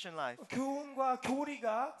the Christian life. 교훈과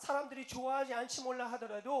교리가 사람들이 좋아하지 않지 몰라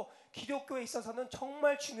하더라도 기독교에 있어서는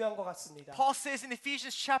정말 중요한 것 같습니다. Paul says in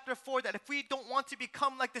Ephesians chapter 4 that if we don't want to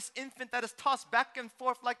become like this infant that is tossed back and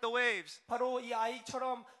forth like the waves, 바로 이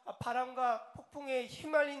아이처럼 바람과 폭풍에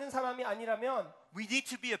휘말리는 사람이 아니라면 we need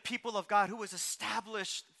to be a people of God who is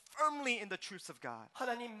established firmly in the truths of God.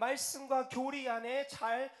 하나님 말씀과 교리 안에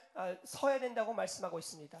잘 서야 된다고 말씀하고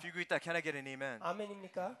있습니다. If you agree with that, can I get an amen?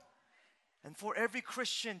 아멘입니까? And for every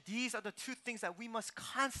Christian, these are the two things that we must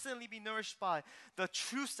constantly be nourished by. The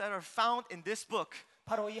truths that are found in this book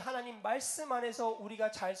바로 이 하나님 말씀 안에서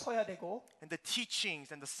우리가 잘 서야 되고 and the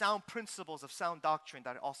teachings and the sound principles of sound doctrine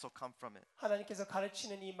that also come from it. 하나님께서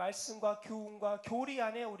가르치는 이 말씀과 교훈과 교리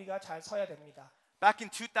안에 우리가 잘 서야 됩니다. Back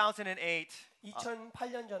in 2008,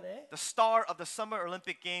 2008년 전에 the star of the Summer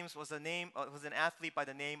Olympic Games was an athlete by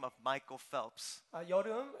the name of Michael Phelps.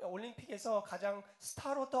 여름 올림픽에서 가장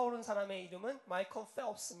스타로 떠오른 사람의 이름은 마이클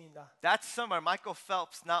펠프스입니다. That summer, Michael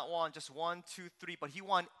Phelps not won just 1, 2, 3, but he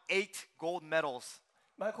won 8 gold medals.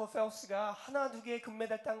 마이클 펠프스가 하나 두 개의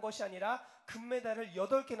금메달 딴 것이 아니라 금메달을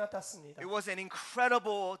 8개나 땄습니다. It was an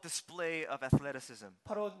incredible display of athleticism.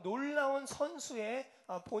 바로 놀라운 선수의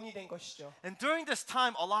본이 된 것이죠. And during this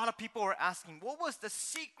time, a lot of people were asking, what was the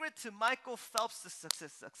secret to Michael Phelps'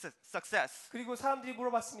 success? 그리고 사람들이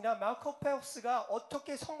물어봤습니다. 마이클 펠프스가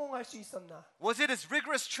어떻게 성공할 수 있었나? Was it his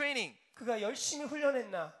rigorous training? 그가 열심히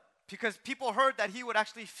훈련했나? Because people heard that he would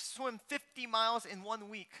actually swim 50 miles in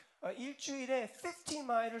 1 week. 일주일에 50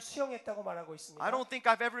 마일을 수영했다고 말하고 있습니다. I don't think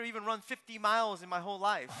I've ever even run 50 miles in my whole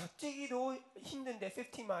life. 뛰기도 힘든데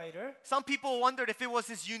 50 마일을. Some people wondered if it was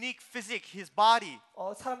his unique physique, his body.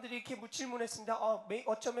 사람들이 이렇게 질문했습니다.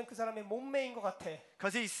 어쩌면 그 사람의 몸매인 것 같아.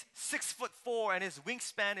 Because he's 6'4" and his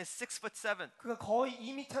wingspan is 6'7". 그가 거의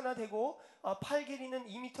 2m나 되고 팔 길이는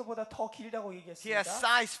 2m보다 더 길다고 He has 얘기했습니다.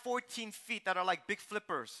 size 14 feet that are like big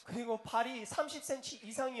flippers. 그리고 발이 30cm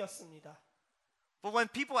이상이었습니다. But when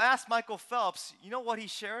people asked Michael Phelps, you know what he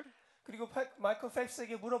shared? 그리고 마이클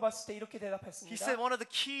펠프스에게 물어봤을 때 이렇게 He 대답했습니다. said one of the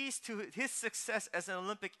keys to his success as an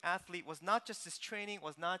Olympic athlete was not just his training,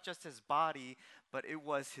 was not just his body, but it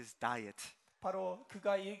was his diet. 바로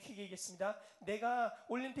그가 이렇게 얘기했습니다. 내가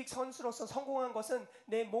올림픽 선수로서 성공한 것은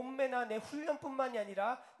내 몸매나 내 훈련뿐만이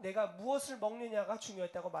아니라 내가 무엇을 먹느냐가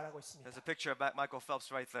중요했다고 말하고 있습니다. There's a picture of Michael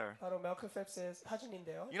Phelps right there. 바로 마이클 펠프스의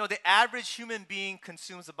사진인데요. You know, the average human being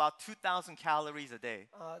consumes about 2,000 calories a day.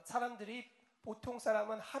 사람들이 보통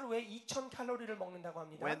사람은 하루에 2,000 칼로리를 먹는다고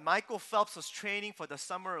합니다. When Michael Phelps was training for the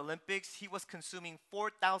Summer Olympics, he was consuming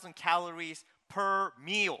 4,000 calories per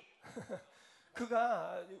meal.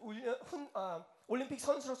 그가 올림픽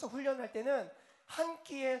선수로서 훈련할 때는 한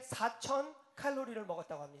끼에 4,000 칼로리를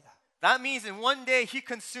먹었다고 합니다. That means in one day he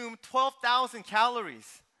consumed 12,000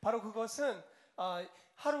 calories. 바로 그것은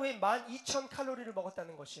하루에 12,000 칼로리를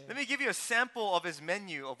먹었다는 것이에요. Let me give you a sample of his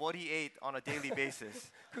menu of what he ate on a daily basis.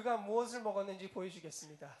 그가 무엇을 먹었는지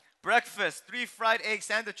보여주겠습니다. Breakfast, 3 fried egg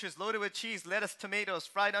sandwiches loaded with cheese, lettuce, tomatoes,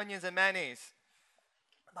 fried onions, and mayonnaise.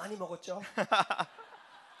 많이 먹었죠.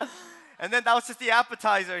 And then that was just the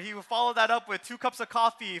appetizer. He would follow that up with 2 cups of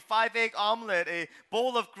coffee, 5 egg omelet, a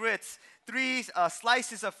bowl of grits, 3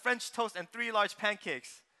 slices of French toast, and 3 large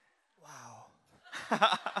pancakes. 와우.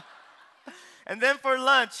 And then for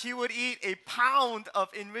lunch, he would eat a pound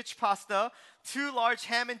of enriched pasta, 2 large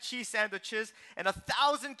ham and cheese sandwiches, and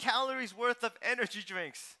 1,000 calories worth of energy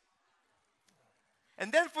drinks.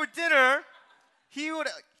 And then for dinner, he would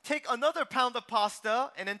take another pound of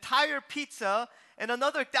pasta, an entire pizza, and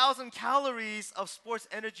another 1,000 calories of sports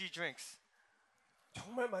energy drinks.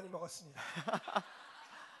 정말 많이 먹었습니다.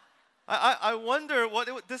 I wonder what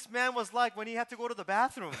this man was like when he had to go to the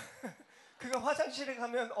bathroom. 그가 화장실에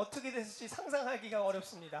가면 어떻게 됐을지 상상하기가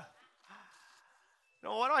어렵습니다.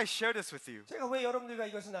 Now, why do I share this with you? 제가 왜 여러분들과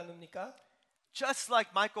이것을 나눕니까? Just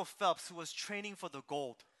like Michael Phelps, who was training for the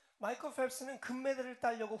gold, 마이클 펠프스는 금메달을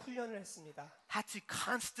따려고 훈련을 했습니다. had to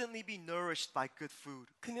constantly be nourished by good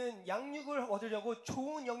food. 그는 양육을 얻으려고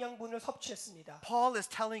좋은 영양분을 섭취했습니다. Paul is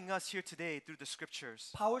telling us here today through the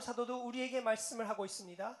scriptures 바울 사도도 우리에게 말씀을 하고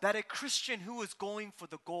있습니다. that a Christian who is going for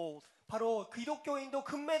the gold, 바로 기독교인도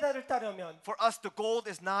금메달을 따려면 for us the gold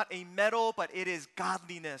is not a medal, but it is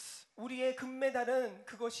godliness. 우리의 금메달은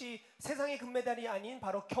그것이 세상의 금메달이 아닌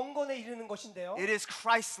바로 경건에 이르는 것인데요. It is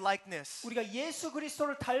Christ likeness. 우리가 예수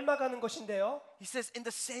그리스도를 닮아가는 것인데요. He says in the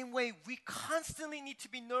same way we constantly need to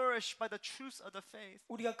be nourished by the truths of the faith.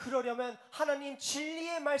 우리가 그러려면 하나님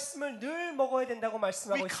진리의 말씀을 늘 먹어야 된다고 We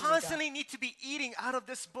말씀하고 있습니다. constantly need to be eating out of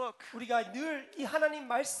this book 우리가 늘 이 하나님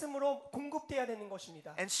말씀으로 공급돼야 되는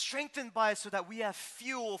것입니다. and strengthen strengthened by it so that we have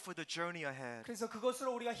fuel for the journey ahead. 그래서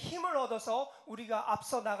그것으로 우리가 힘을 얻어서 우리가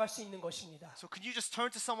앞서 나갈 수 있는 것입니다. So can you just turn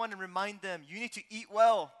to someone and remind them, you need to eat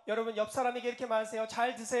well. 여러분 옆 사람에게 이렇게 말하세요.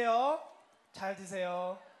 잘 드세요. 잘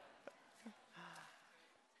드세요.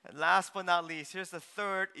 And last but not least, here's the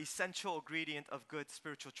third essential ingredient of good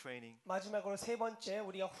spiritual training. 마지막으로 세 번째,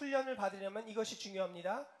 우리가 훈련을 받으려면 이것이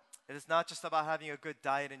중요합니다. It is not just about having a good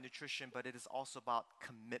diet and nutrition, but it is also about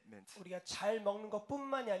commitment. 우리가 잘 먹는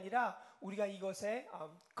것뿐만이 아니라 우리가 이것에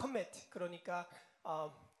commit, 그러니까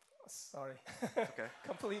sorry, Okay.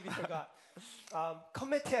 completely forgot.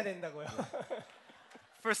 commit해야 된다고요.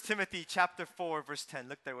 1 Timothy chapter 4 verse 10.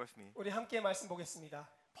 Look there with me. 우리 함께 말씀 보겠습니다.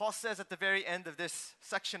 Paul says at the very end of this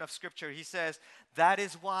section of scripture, he says, that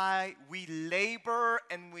is why we labor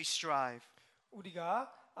and we strive. 우리가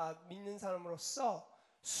믿는 사람으로서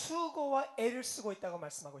수고와 애를 쓰고 있다고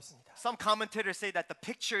말씀하고 있습니다. Some commentators say that the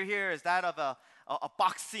picture here is that of a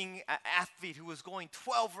boxing athlete who was going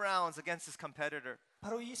 12 rounds against his competitor.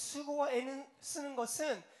 바로 이 수고와 애는 쓰는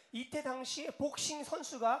것은 이때 당시에 복싱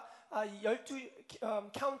선수가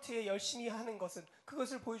 12카운트에 열심히 하는 것은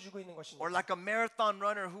그것을 보여주고 있는 것입니다. Or like a marathon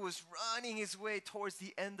runner who was running his way towards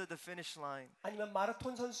the end of the finish line. 아니면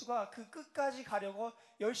마라톤 선수가 그 끝까지 가려고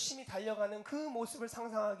열심히 달려가는 그 모습을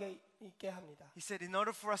상상하게 있게 합니다. He said, in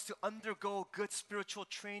order for us to undergo good spiritual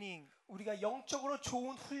training, 우리가 영적으로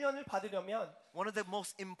좋은 훈련을 받으려면 one of the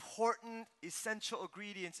most important essential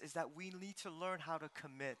ingredients is that we need to learn how to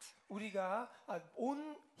commit. 우리가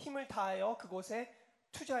온 힘을 다하여 그곳에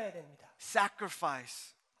투자해야 됩니다.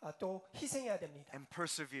 Sacrifice 또 희생해야 됩니다. and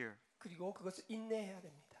persevere. 그리고 그것을 인내해야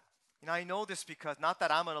됩니다. And I know this because not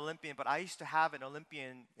that I'm an Olympian, but I used to have an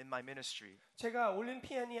Olympian in my ministry. 제가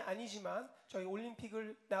올림피안이 아니지만 저희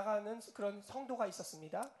올림픽을 나가는 그런 성도가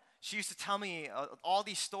있었습니다. She used to tell me all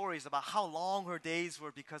these stories about how long her days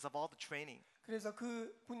were because of all the training. 그래서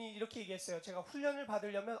그 분이 이렇게 얘기했어요. 제가 훈련을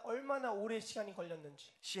받으려면 얼마나 오래 시간이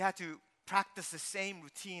걸렸는지. She had to practice the same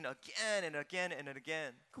routine again and again and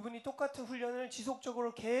again. 그분이 똑같은 훈련을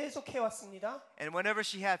지속적으로 계속 해왔습니다. And whenever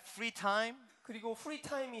she had free time, 그리고 프리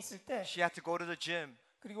타임이 있을 때 she had to go to the gym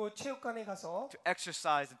그리고 체육관에 가서 to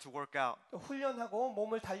exercise and to work out. 또 훈련하고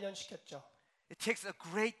몸을 단련시켰죠. It takes a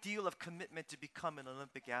great deal of commitment to become an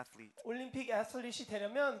Olympic athlete. 올림픽 애슬릿이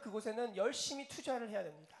되려면 그곳에는 열심히 투자를 해야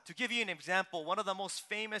됩니다. To give you an example, one of the most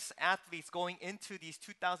famous athletes going into these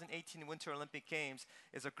 2018 Winter Olympic Games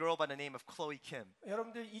is a girl by the name of Chloe Kim.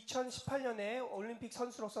 여러분들 2018년에 올림픽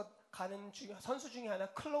선수로서 가는 선수 중에 하나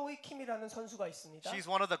클로이 킴이라는 선수가 있습니다. She's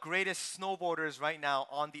one of the greatest snowboarders right now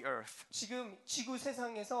on the earth. 지금 지구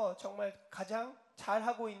세상에서 정말 가장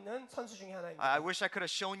잘하고 있는 선수 중에 하나입니다. I wish I could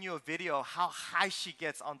have shown you a video how high she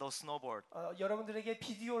gets on those snowboard. 여러분들에게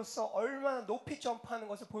비디오로서 얼마나 높이 점프하는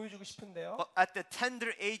것을 보여주고 싶은데요. But at the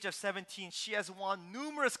tender age of 17, she has won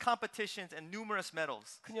numerous competitions and numerous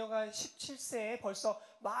medals. 그녀가 17세에 벌써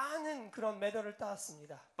많은 그런 메달을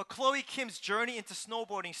따왔습니다. But Chloe Kim's journey into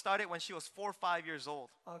snowboarding started when she was 4 or 5 years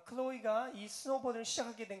old. 클로이가 이 스노보드를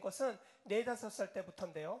시작하게 된 것은 4-5살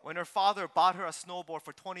때부터인데요. When her father bought her a snowboard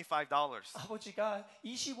for $25. 아버지가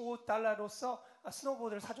 $25로서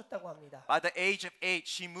스노보드를 사줬다고 합니다. By the age of 8,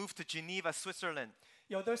 she moved to Geneva, Switzerland.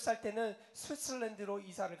 8살 때는 스위스랜드로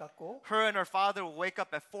이사를 갔고 Her and her father would wake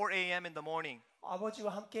up at 4 a.m. in the morning.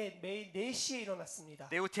 아버지와 함께 매일 4시에 일어났습니다.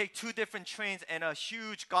 They would take 2 different trains and a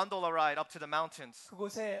huge gondola ride up to the mountains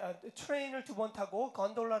그곳에 트레인을 2번 타고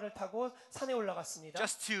건돌라를 타고 산에 올라갔습니다.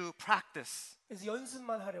 just to practice. 그래서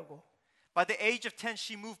연습만 하려고. By the age of 10,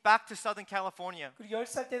 she moved back to Southern California. 그리고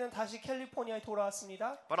 10살 때는 다시 캘리포니아에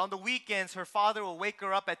돌아왔습니다. But on the weekends, her father would wake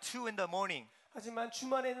her up at 2 in the morning. 하지만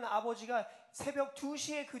주말에는 아버지가 새벽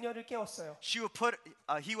 2시에 그녀를 깨웠어요. He would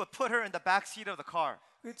put her in the back seat of the car.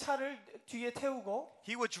 그 차를 뒤에 태우고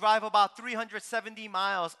He would drive about 370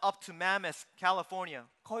 miles up to Mammoth, California,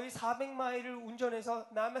 거의 400마일을 운전해서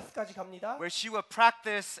나메스까지 갑니다. where she would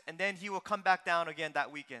practice and then he would come back down again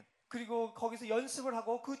that weekend. 그리고 거기서 연습을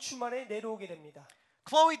하고 그 주말에 내려오게 됩니다.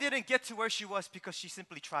 Chloe didn't get to where she was because she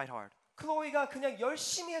simply tried hard. 클로이가 그냥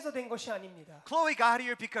열심히 해서 된 것이 아닙니다. Chloe got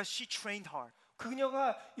here because she trained hard.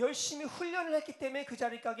 그녀가 열심히 훈련을 했기 때문에 그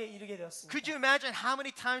자리까지 이르게 되었습니다. Could you imagine how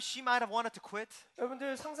many times she might have wanted to quit?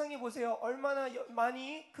 여러분들 상상해 보세요. 얼마나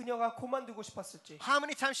많이 그녀가 그만두고 싶었을지. How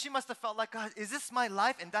many times she must have felt like, God, is this my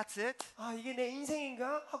life and that's it? 이게 내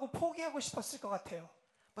인생인가 하고 포기하고 싶었을 것 같아요.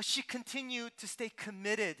 But she continued to stay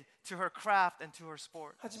committed to her craft and to her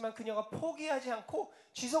sport. 하지만 그녀가 포기하지 않고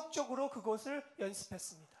지속적으로 그것을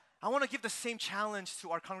연습했습니다. I want to give the same challenge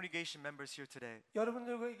to our congregation members here today.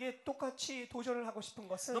 여러분들에게 똑같이 도전을 하고 싶은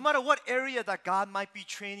것은 No matter what area that God might be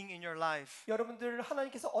training in your life, 여러분들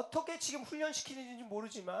하나님께서 어떻게 지금 훈련시키는지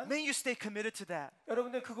모르지만 may you stay committed to that.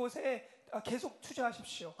 여러분들 그곳에 계속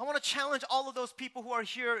투자하십시오. I want to challenge all of those people who are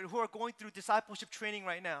here who are going through discipleship training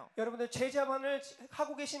right now. 여러분들 제자반을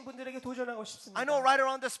하고 계신 분들에게 도전하고 싶습니다. I know right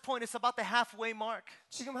around this point it's about the halfway mark.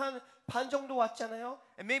 지금 한 반 정도 왔잖아요.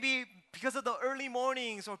 And maybe because of the early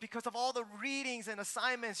mornings or because of all the readings and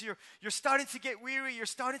assignments, you're starting to get weary, you're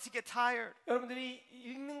starting to get tired. 여러분들이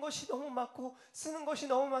읽는 것이 너무 많고 쓰는 것이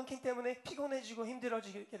너무 많기 때문에 피곤해지고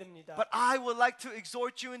힘들어지게 됩니다. But I would like to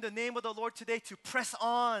exhort you in the name of the Lord today to press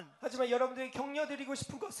on, 하지만 여러분들이 격려드리고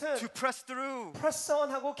싶은 것은 to press through, press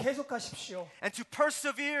on 하고 계속 가십시오. and to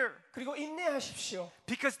persevere 그리고 인내하십시오.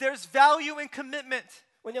 because there's value in commitment.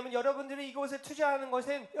 왜냐하면 여러분들이 이곳에 투자하는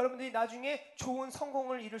것은 여러분들이 나중에 좋은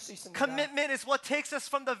성공을 이룰 수 있습니다. Commitment is what takes us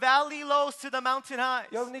from the valley lows to the mountain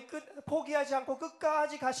highs. 여러분들이 포기하지 않고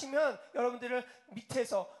끝까지 가시면 여러분들을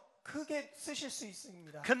밑에서 크게 쓰실 수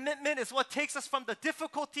있습니다. Commitment is what takes us from the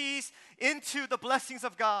difficulties into the blessings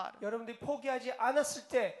of God. 여러분들이 포기하지 않았을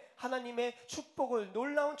때 하나님의 축복을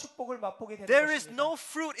놀라운 축복을 맛보게 되는 There is 것입니다. no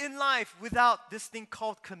fruit in life without this thing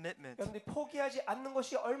called commitment. 여러분들이 포기하지 않는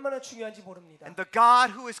것이 얼마나 중요한지 모릅니다. And the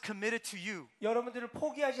God who is committed to you, 여러분들을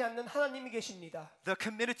포기하지 않는 하나님이 계십니다. they're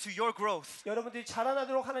committed to your growth, 여러분들이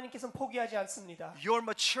자라나도록 하나님께서는 포기하지 않습니다. your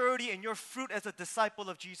maturity and your fruit as a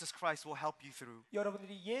disciple of Jesus Christ will help you through.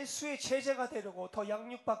 여러분들이 예수의 제자가 되려고 더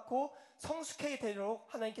양육받고 성숙하게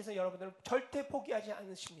되도록 하나님께서 여러분들을 절대 포기하지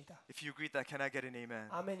않으십니다. If you agree that, can I get an amen?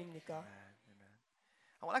 아멘입니까?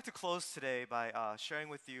 I would like to close today by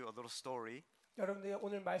sharing with you a little story. 여러분들이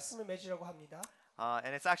오늘 말씀을 맺으려고 합니다.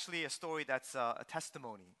 And it's actually a story that's a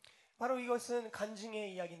testimony. 바로 이것은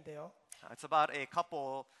간증의 이야기인데요. It's about a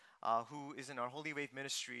couple who is in our Holy Wave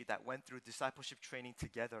ministry that went through discipleship training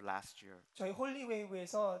together last year. 저희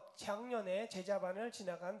홀리웨이브에서 작년에 제자반을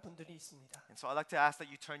지나간 분들이 있습니다. And so I'd like to ask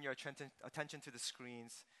that you turn your attention to the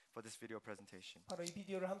screens for this video presentation. 바로 이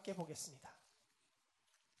비디오를 함께 보겠습니다.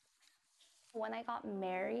 When I got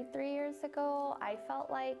married 3 years ago, I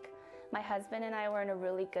felt like my husband and I were in a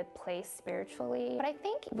really good place spiritually. But I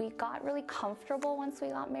think we got really comfortable once we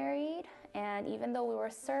got married. And even though we were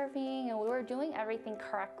serving and we were doing everything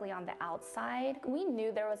correctly on the outside, we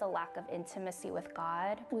knew there was a lack of intimacy with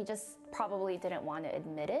God. We just probably didn't want to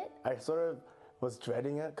admit it. I sort of was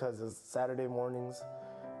dreading it because it's Saturday mornings,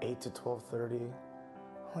 8 to 12:30.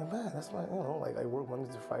 I'm like, man, that's my, like I work Monday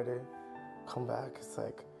to Friday, come back, it's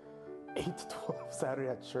like 8 to 12 Saturday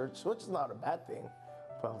at church, which is not a bad thing.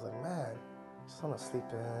 But I was like, man, just want to sleep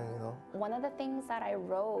in, One of the things that I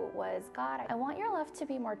wrote was, God, I want your love to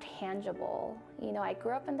be more tangible. I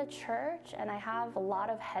grew up in the church and I have a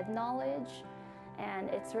lot of head knowledge. And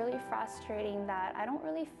it's really frustrating that I don't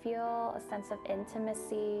really feel a sense of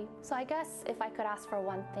intimacy. So I guess if I could ask for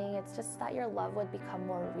one thing, it's just that your love would become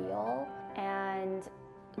more real. And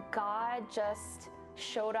God just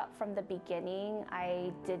showed up from the beginning.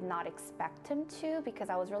 I did not expect him to because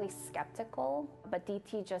I was really skeptical. But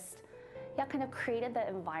DT just, kind of created the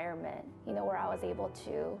environment, where I was able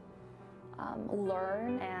to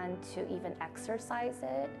learn and to even exercise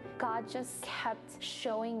it. God just kept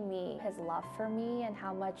showing me his love for me and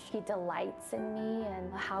how much he delights in me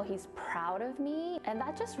and how he's proud of me. And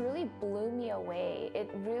that just really blew me away. It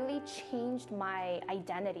really changed my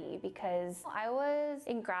identity because I was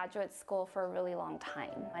in graduate school for a really long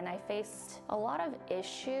time and I faced a lot of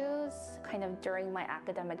issues kind of during my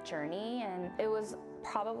academic journey, and it was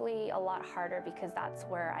probably a lot harder because that's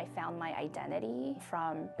where I found my identity,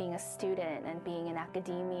 from being a student and being in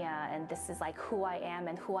academia, and this is like who I am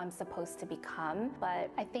and who I'm supposed to become. But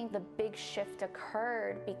I think the big shift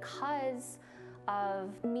occurred because of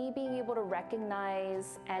me being able to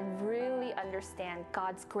recognize and really understand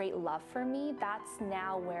God's great love for me. That's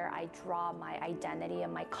now where I draw my identity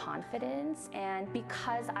and my confidence. And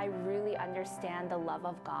because I really understand the love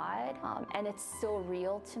of God, and it's so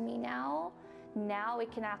real to me now it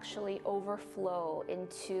can actually overflow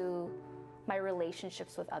into my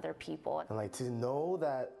relationships with other people. And to know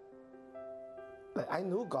that, I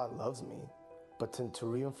knew God loves me, but to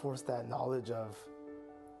reinforce that knowledge of,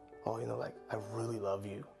 I really love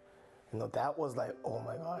you. That was like, oh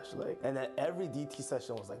my gosh, and then every DT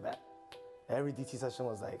session was like that. Every DT session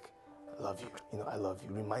was like, I love you, I love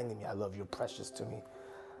you, reminding me I love you, you're precious to me.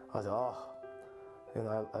 I was like,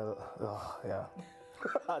 yeah.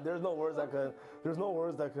 There's no words that can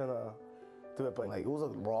do it, but it was a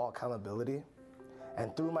raw accountability,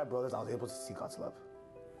 and through my brothers I was able to see God's love.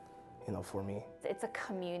 for me. It's a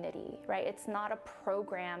community, right? It's not a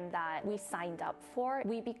program that we signed up for.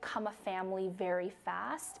 We become a family very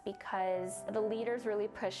fast because the leaders really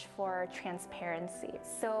push for transparency.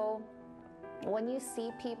 So when you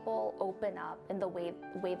see people open up in the way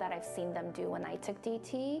that I've seen them do when I took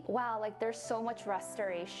DT, wow, like there's so much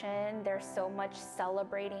restoration, there's so much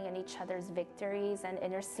celebrating in each other's victories and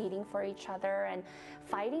interceding for each other and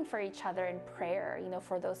fighting for each other in prayer,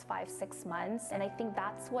 for those 5-6 months. And I think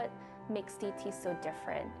that's what makes DT so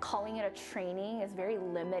different. Calling it a training is very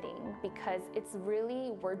limiting because it's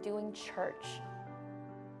really, we're doing church.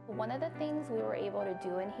 One of the things we were able to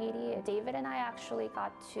do in Haiti, David and I actually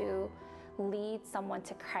got to lead someone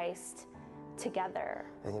to Christ together.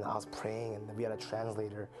 And I was praying, and we had a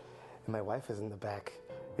translator, and my wife is in the back.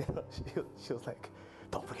 She was like,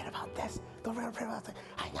 "Don't forget about this. Don't forget about this."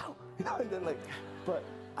 I know. And then but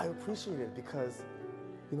I appreciate it because,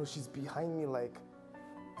 she's behind me,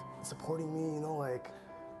 supporting me, and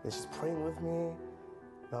she's praying with me.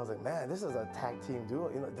 And I was like, man, this is a tag team duo.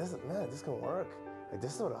 This can work.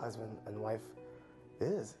 This is what a husband and wife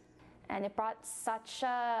is. And it brought such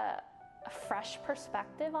a fresh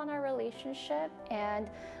perspective on our relationship. And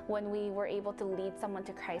when we were able to lead someone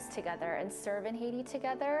to Christ together and serve in Haiti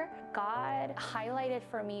together, God highlighted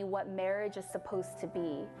for me what marriage is supposed to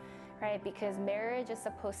be, right? Because marriage is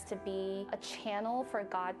supposed to be a channel for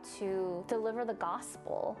God to deliver the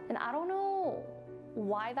gospel. And I don't know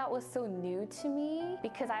why that was so new to me,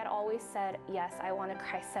 because I had always said, yes, I want a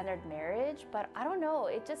Christ-centered marriage, but I don't know,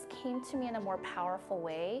 it just came to me in a more powerful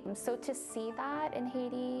way. So to see that in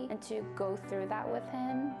Haiti and to go through that with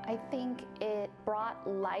him, I think it brought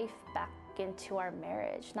life back into our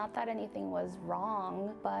marriage. Not that anything was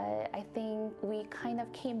wrong, but I think we kind of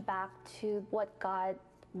came back to what God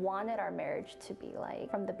wanted our marriage to be like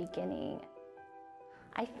from the beginning.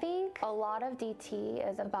 I think a lot of DT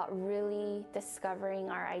is about really discovering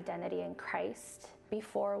our identity in Christ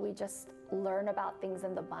before we just learn about things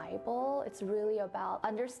in the Bible. It's really about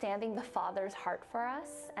understanding the Father's heart for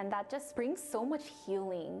us, and that just brings so much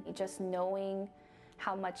healing. Just knowing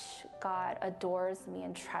how much God adores me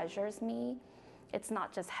and treasures me. It's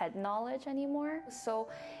not just head knowledge anymore. So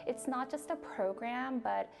it's not just a program,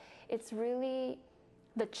 but it's really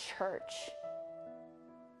the church.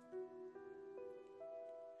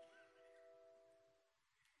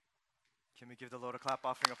 Can we give the Lord a clap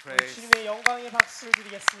offering of 우리 praise? 주님의 영광의 박수를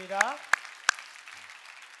드리겠습니다. I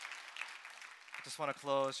just want to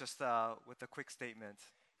close just with a quick statement.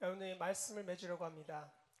 여러분의 말씀을 맺으려고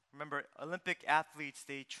합니다. Remember, Olympic athletes,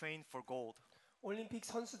 they train for gold. 올림픽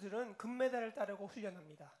선수들은 금메달을 따르고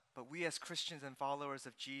훈련합니다. But we as Christians and followers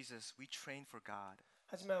of Jesus, we train for God.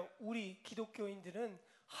 하지만 우리 기독교인들은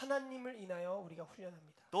하나님을 인하여 우리가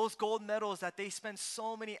훈련합니다. Those gold medals that they spend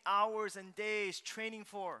so many hours and days training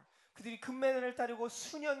for, 그들이 금메달을 따르고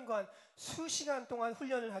수년간 수시간 동안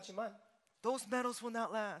훈련을 하지만 those medals will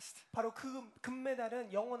not last. 바로 그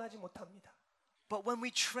금메달은 영원하지 못합니다. But when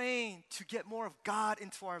we train to get more of God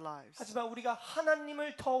into our lives, 하지만 우리가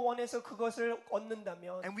하나님을 더 원해서 그것을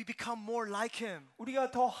얻는다면, and we become more like Him,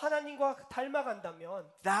 우리가 더 하나님과 닮아간다면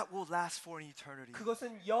that will last for an eternity.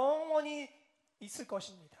 그것은 영원히 있을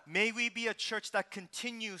것입니다. May we be a church that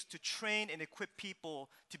continues to train and equip people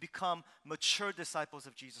to become mature disciples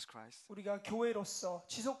of Jesus Christ. 우리가 교회로서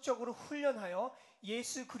지속적으로 훈련하여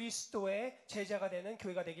예수 그리스도의 제자가 되는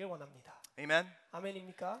교회가 되길 원합니다. Amen.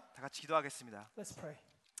 아멘입니까? 다 같이 기도하겠습니다. Let's pray.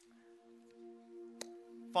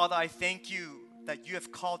 Father, I thank you that you have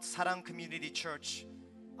called 사랑 Community Church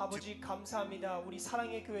아버지 감사합니다. 우리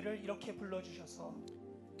사랑의 교회를 이렇게 불러주셔서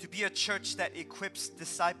to be a church that equips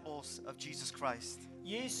disciples of Jesus Christ.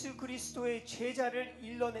 예수 그리스도의 제자를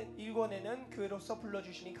일궈내는 교회로서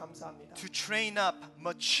불러주시니 감사합니다. To train up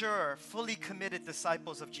mature, fully committed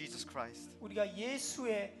disciples of Jesus Christ. 우리가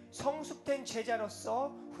예수의 성숙된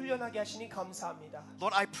제자로서 훈련하게 하시니 감사합니다.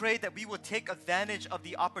 Lord, I pray that we will take advantage of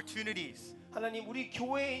the opportunities, 하나님, 우리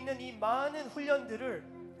교회에 있는 이 많은 훈련들을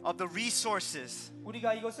of the resources,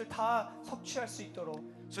 우리가 이것을 다 섭취할 수 있도록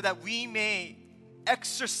so that we may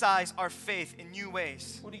exercise our faith in new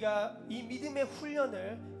ways. 우리가 이 믿음의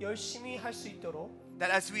훈련을 열심히 할 수 있도록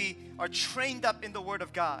That as we are trained up in the Word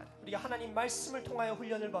of God, 우리가 하나님 말씀을 통하여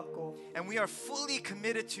훈련을 받고 and we are fully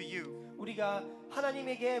committed to you, 우리가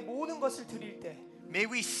하나님에게 모든 것을 드릴 때 may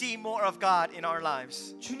we see more of God in our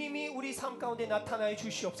lives. 주님이 우리 삶 가운데 나타나여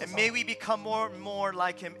주시옵소서. And may we become more and more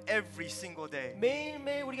like Him every single day.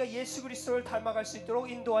 매일매일 우리가 예수 그리스도를 닮아갈 수 있도록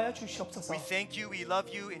인도하여 주시옵소서. We thank you, we love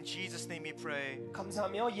you. In Jesus' name we pray.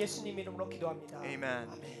 감사하며 예수님 이름으로 기도합니다. Amen.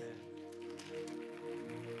 아멘.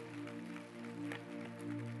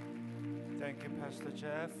 Thank you, Pastor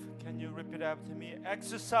Jeff. Can you repeat after me?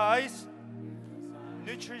 Exercise,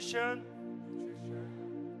 nutrition,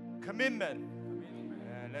 commitment.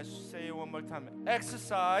 Let's say it one more time.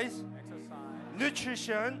 Exercise,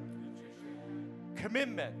 nutrition,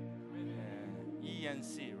 commitment. E and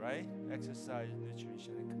C, right? Exercise,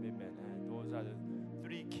 nutrition, and commitment. And those are the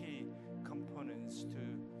three key components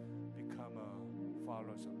to become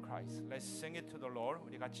followers of Christ. Let's sing it to the Lord.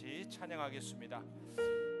 우리 같이 찬양하겠습니다.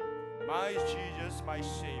 My Jesus, my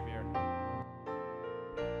Savior.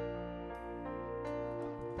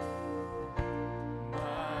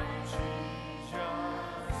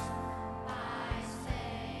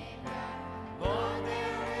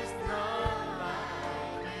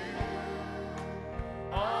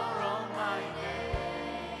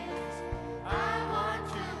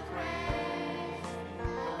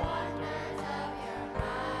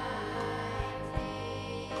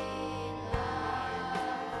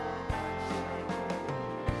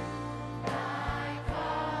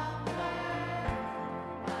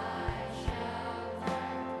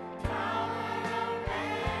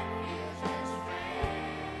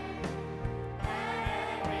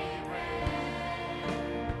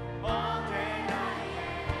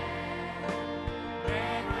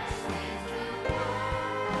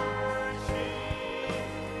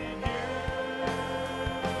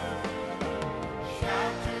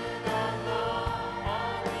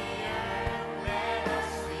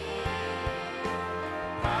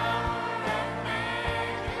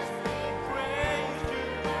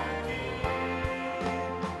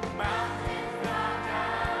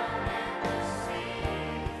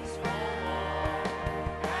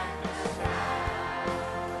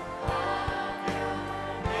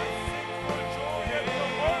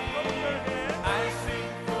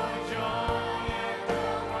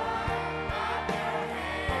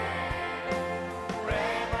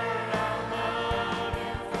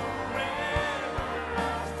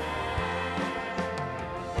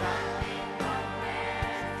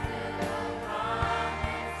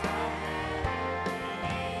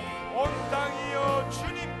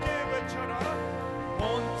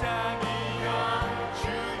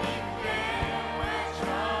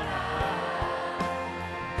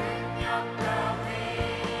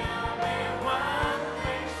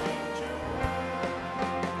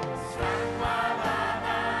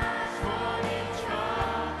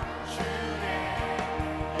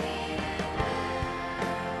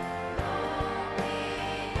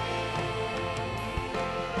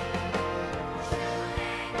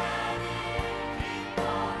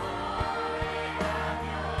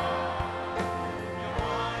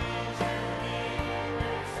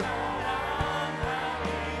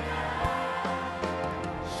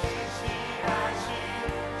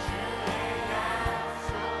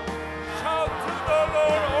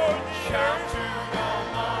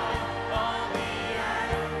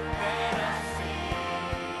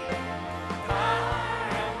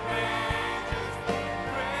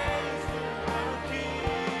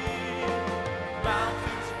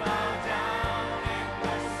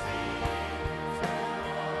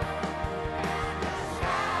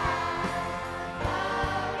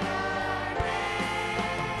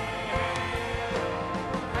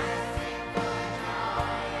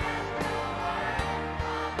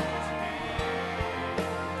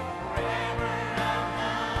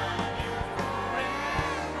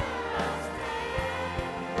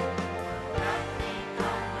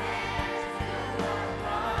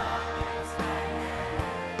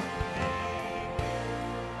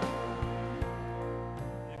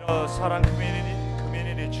 사랑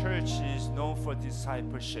Community Church is known for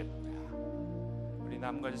discipleship. 우리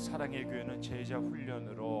남가지 사랑의 교회는 제자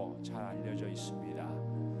훈련으로 잘 알려져 있습니다.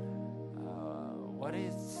 What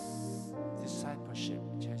is discipleship?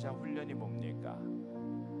 제자 훈련이 뭡니까?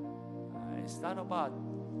 It's not about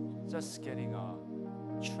just getting a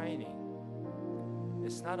training.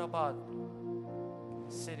 It's not about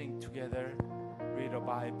sitting together, read a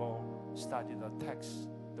Bible, study the text,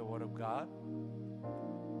 the Word of God.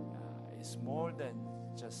 It's more than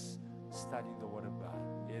just studying the Word of God.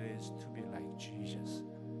 It is to be like Jesus.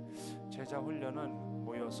 제자 훈련은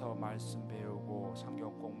모여서 말씀 배우고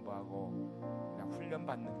성경 공부하고 그냥 훈련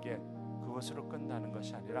받는 게 그것으로 끝나는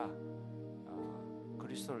것이 아니라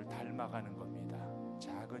그리스도를 닮아가는 겁니다.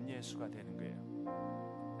 작은 예수가 되는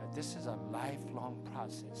거예요. This is a lifelong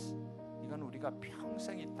process. 이건 우리가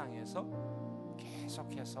평생 이 땅에서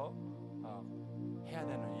계속해서 해야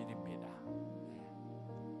되는 일입니다.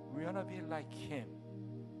 We want to be like Him,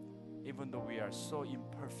 even though we are so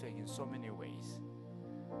imperfect in so many ways.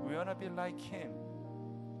 We want to be like Him,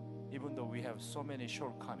 even though we have so many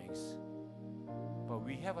shortcomings. But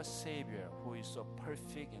we have a Savior who is so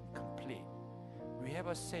perfect and complete. We have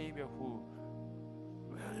a Savior who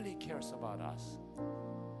really cares about us.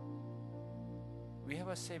 We have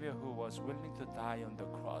a Savior who was willing to die on the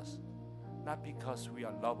cross, not because we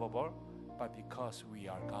are lovable, but because we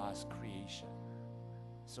are God's creation.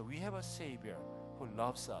 So we have a Savior who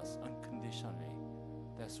loves us unconditionally.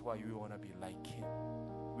 That's why we want to be like Him.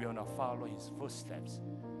 We want to follow His footsteps.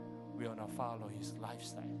 We want to follow His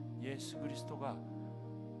lifestyle. 예수 그리스도가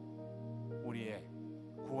우리의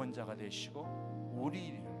구원자가 되시고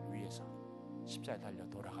우리를 위해서 십자가에 달려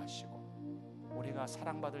돌아가시고 우리가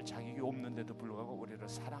사랑받을 자격이 없는데도 불구하고 우리를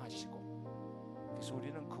사랑하시고 그래서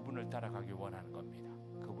우리는 그분을 따라가기 원하는 겁니다.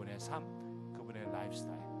 그분의 삶, 그분의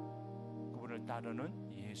라이프스타일, 그분을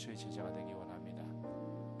따르는 예수의 제자가 되기 원합니다.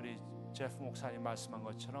 우리 제프 목사님 말씀한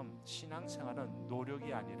것처럼 신앙생활은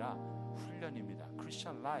노력이 아니라 훈련입니다.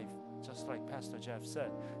 Christian life, just like Pastor Jeff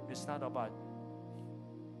said, it's not about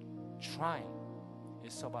trying,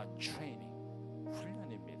 it's about training.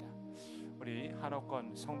 훈련입니다. 우리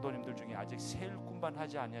한옥권 성도님들 중에 아직 세일꾼반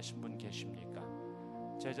하지 아니하신 분 계십니까?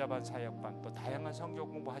 제자반, 사역반, 또 다양한 성경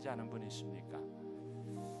공부하지 않은 분 있습니까?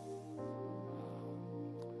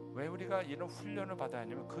 왜 우리가 이런 훈련을 받아야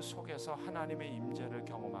하냐면 그 속에서 하나님의 임재를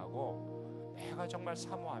경험하고 내가 정말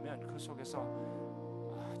사모하면 그 속에서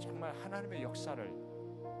정말 하나님의 역사를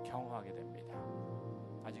경험하게 됩니다.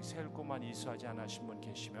 아직 세일꾼만 이수하지 않으신 분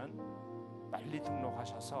계시면 빨리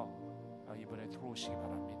등록하셔서 이번에 들어오시기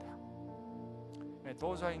바랍니다.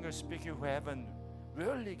 Those are English speakers who haven't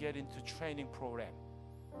really get into training program,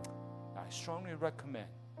 I strongly recommend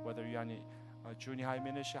whether you are in junior high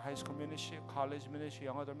ministry, high school ministry, college ministry,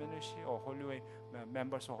 young adult ministry, or Holy Way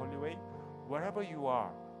members of Holy Way, wherever you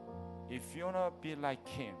are, if you wanna be like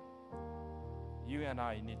Him, you and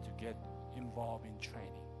I need to get involved in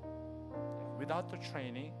training. Without the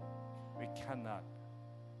training, we cannot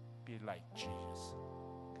be like Jesus.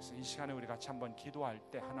 그래서 이 시간에 우리 같이 한번 기도할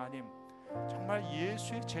때 하나님 정말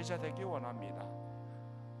예수의 제자 되기 원합니다.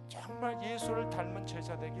 정말 예수를 닮은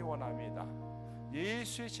제자 되기 원합니다.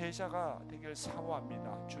 예수의 제자가 되길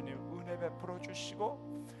사모합니다. 주님 은혜 베풀어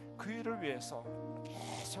주시고 그 일을 위해서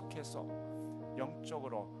계속해서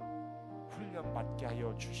영적으로 훈련 받게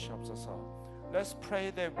하여 주시옵소서. Let's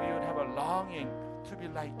pray that we would have a longing to be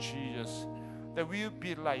like Jesus, that we would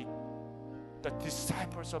be like the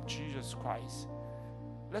disciples of Jesus Christ.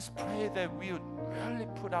 Let's pray that we would really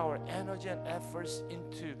put our energy and efforts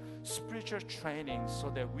into spiritual training so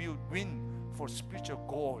that we would win for spiritual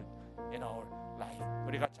gold in our life.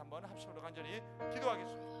 우리 같이 한번 합심으로 간절히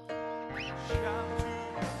기도하겠습니다.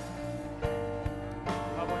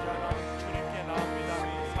 아버지 하나님 주님께 나옵니다.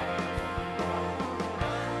 사랑하는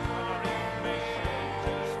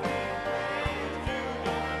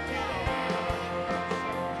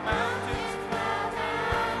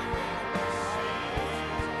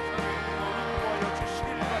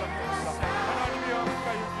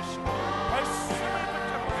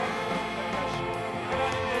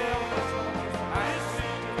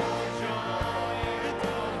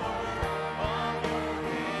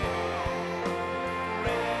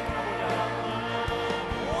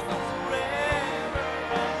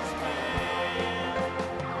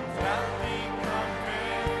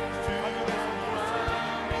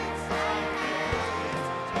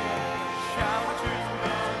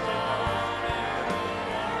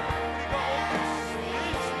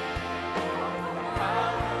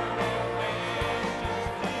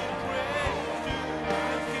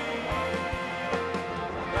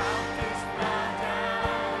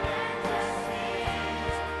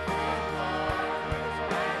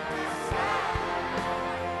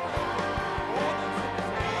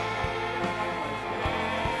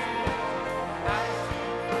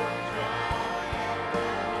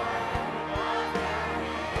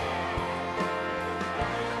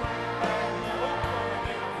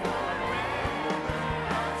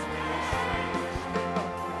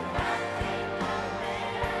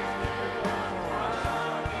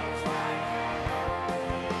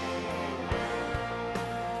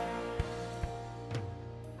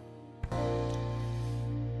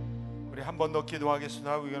한 번 더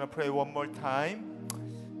기도하겠습니다. We're gonna pray one more time.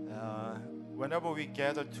 Whenever we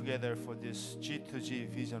gather together for this G2G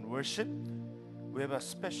Vision Worship, we have a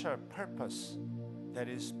special purpose that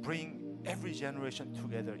is bring every generation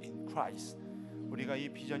together in Christ. 우리가 이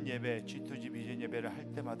비전 예배, G2G 비전 예배를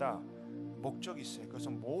할 때마다 목적이 있어요.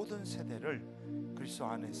 그것은 모든 세대를 그리스도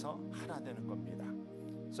안에서 하나 되는 겁니다.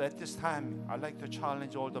 So at this time, I'd like to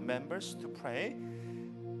challenge all the members to pray.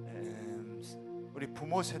 우리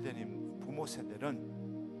부모 세대들은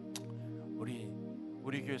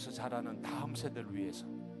우리 교회에서 자라는 다음 세대를 위해서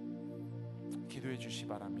기도해 주시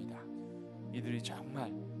바랍니다. 이들이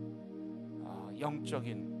정말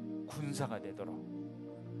영적인 군사가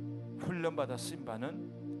되도록 훈련받아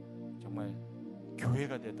쓰임받는 정말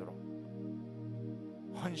교회가 되도록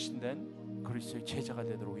헌신된 그리스도의 제자가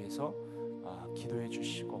되도록 위해서 기도해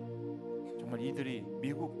주시고, 정말 이들이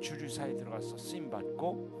미국 주류사에 들어가서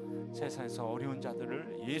쓰임받고 세상에서 어려운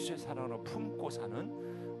자들을 예수의 사랑으로 품고 사는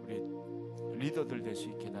우리 리더들 될 수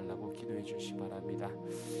있게 해달라고 기도해 주시 바랍니다.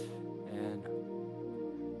 And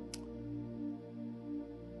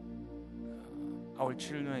our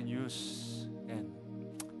children and youth and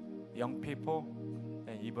young people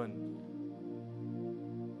and even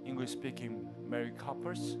English-speaking married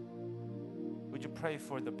couples, would you pray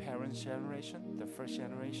for the parents' generation, the first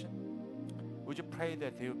generation? Would you pray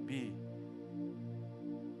that they would be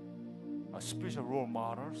spiritual role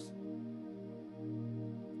models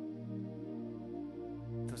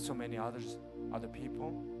to so many other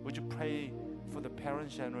people? Would you pray for the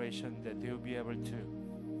parents' generation that they will be able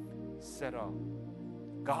to set up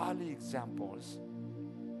godly examples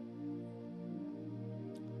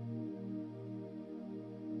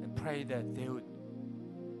and pray that they would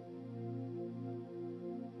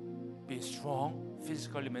be strong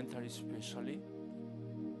physically, mentally, spiritually,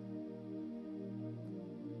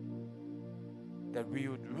 that we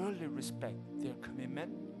would really respect their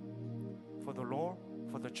commitment for the Lord,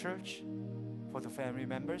 for the church, for the family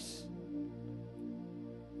members,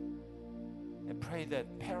 and pray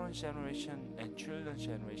that parents' generation and children's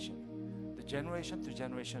generation, the generation to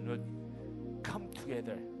generation, would come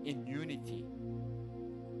together in unity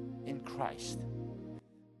in Christ.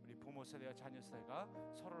 우리 부모 세대와 자녀 세대가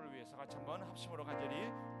서로를 위해서 같이 한번 합심으로 간절히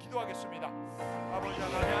기도하겠습니다. 아버지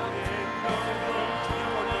하나님, 우리 부모 세대를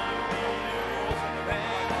주님으로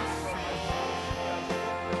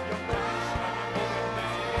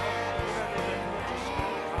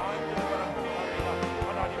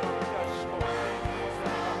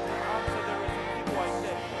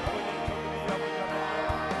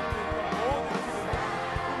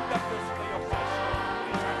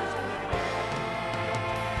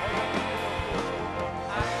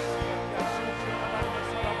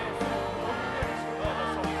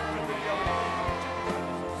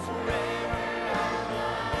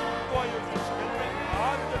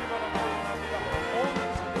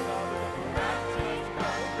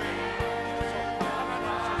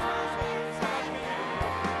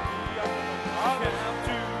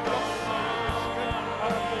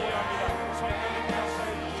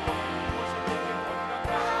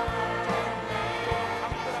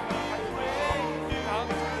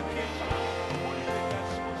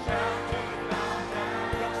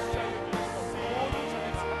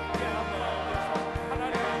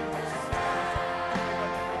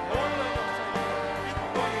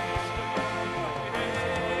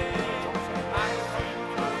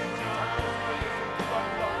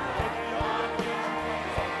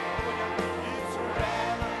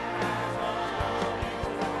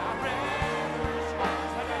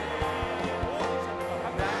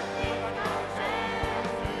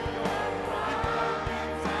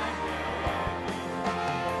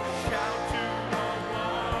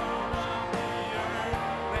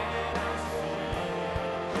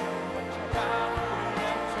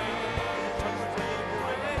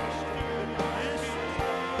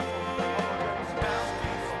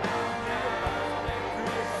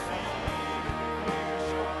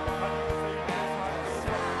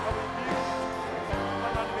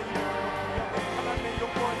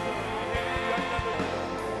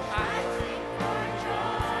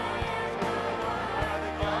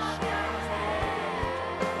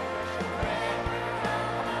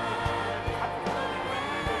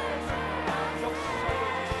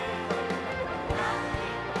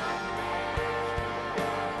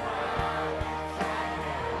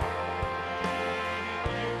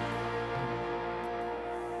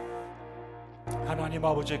하나님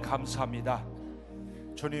아버지 감사합니다.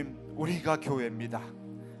 주님, 우리가 교회입니다.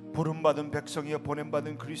 부름받은 백성이여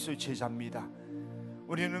보냄받은 그리스도의 제자입니다.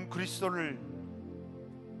 우리는 그리스도를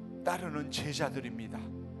따르는 제자들입니다.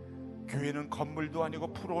 교회는 건물도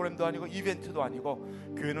아니고 프로그램도 아니고 이벤트도 아니고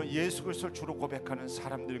교회는 예수 그리스도를 주로 고백하는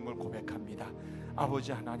사람들인 걸 고백합니다.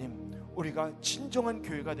 아버지 하나님, 우리가 진정한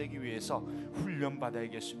교회가 되기 위해서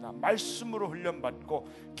훈련받아야겠습니다. 말씀으로 훈련받고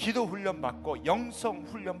기도 훈련받고 영성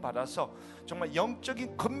훈련받아서 정말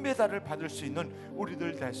영적인 금메달을 받을 수 있는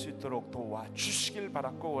우리들 될 수 있도록 도와주시길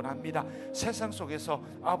바라고 원합니다. 세상 속에서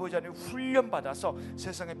아버지 하나님 훈련받아서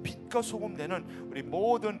세상의 빛과 소금 되는 우리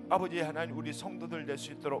모든 아버지 하나님 우리 성도들 될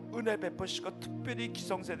수 있도록 은혜 베푸시고 특별히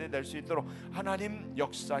기성세대 될 수 있도록 하나님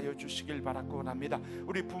역사하여 주시길 바라고 원합니다.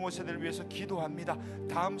 우리 부모 세대를 위해서 기도합니다.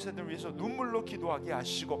 다음 세대를 위해서 위해서 눈물로 기도하게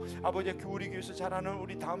하시고 아버지 우리 교회에서 자라는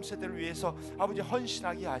우리 다음 세대를 위해서 아버지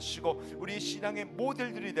헌신하게 하시고 우리 신앙의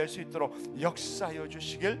모델들이 될 수 있도록 역사하여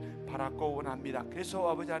주시길 바라고 원합니다. 그래서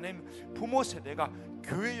아버지 하나님 부모 세대가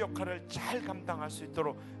교회 역할을 잘 감당할 수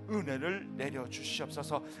있도록 은혜를 내려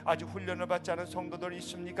주시옵소서. 아직 훈련을 받지 않은 성도들이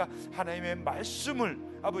있습니까? 하나님의 말씀을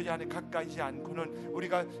아버지 안에 가까이지 않고는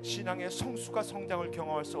우리가 신앙의 성수가 성장을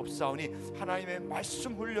경험할 수 없사오니 하나님의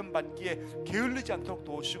말씀 훈련 받기에 게을르지 않도록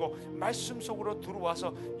도우시고 말씀 속으로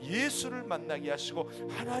들어와서 예수를 만나게 하시고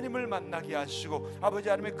하나님을 만나게 하시고 아버지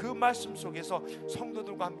하나님의 그 말씀 속에서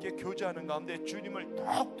성도들과 함께 교제하는 가운데 주님을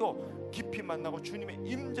더욱더 깊이 만나고 주님의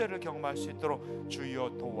임재를 경험할 수 있도록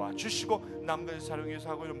주여 도와주시고 남들 사령에서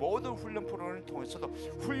하고 있는 모든 훈련 프로그램을 통해서도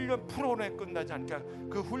훈련 프로그램에 끝나지 않게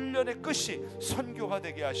그 훈련의 끝이 선교가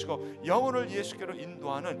되게 하시고 영혼을 예수께로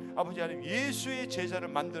인도하는 아버지 하나님 예수의 제자를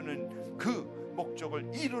만드는 그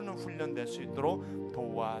목적을 이루는 훈련 될 수 있도록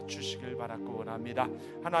도와주시길 바라고 원합니다.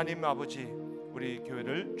 하나님 아버지 우리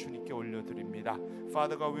교회를 주님께 올려드립니다.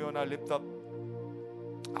 Father God, we wanna lift up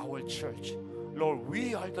our church. Lord,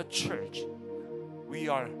 we are the church. We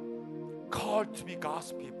are called to be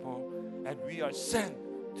God's people and we are sent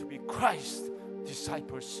to be Christ's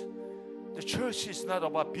disciples. The church is not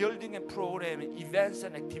about building and program, events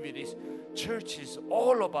and activities. Church is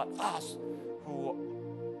all about us who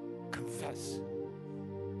confess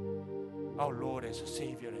our Lord as a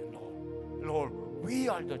Savior and Lord. Lord, we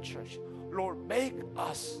are the church. Lord, make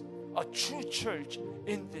us a true church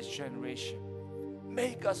in this generation.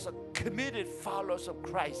 Make us a committed followers of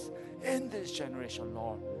Christ in this generation,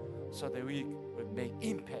 Lord, so that we will make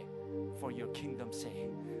impact for your kingdom's sake.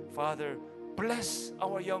 Father, bless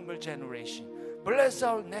our younger generation. Bless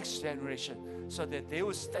our next generation so that they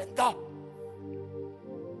will stand up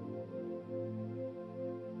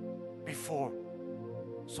before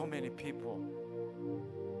so many people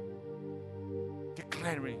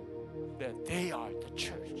declaring that they are the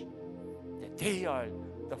church, that they are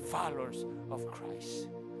the followers of Christ.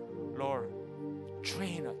 Lord,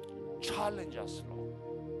 train us, challenge us, Lord.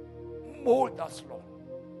 Mold us, Lord.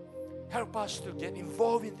 Help us to get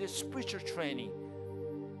involved in this spiritual training,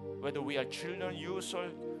 whether we are children, youth, or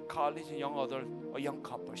college, young adults, or young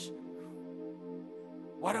couples.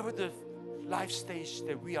 Whatever the life stage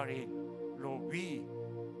that we are in, Lord, we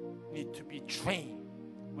need to be trained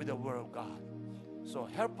with the Word of God. So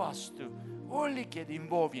help us to only get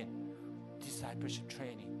involved in discipleship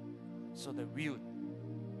training so that we would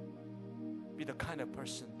be the kind of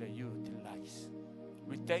person that you delight.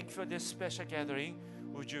 We thank you for this special gathering.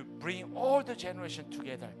 Would you bring all the generation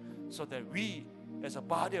together so that we as a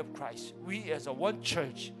body of Christ, we as a one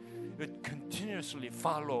church would continuously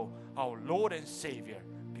follow our Lord and Savior,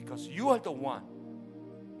 because you are the one,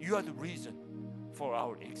 you are the reason for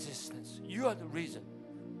our existence. You are the reason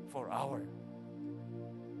for our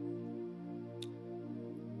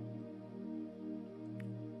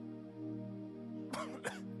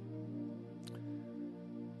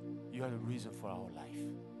you are the reason for our life.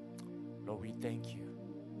 Lord, we thank you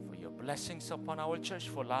for your blessings upon our church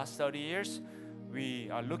for last 30 years. We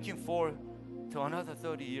are looking forward to another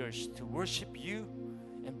 30 years to worship you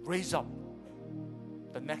and raise up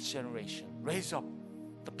the next generation, raise up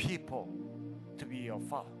the people to be your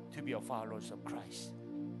followers of Christ.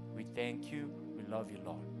 We thank you. We love you,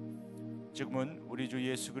 Lord. 지금은 우리 주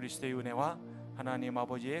예수 그리스도의 은혜와 하나님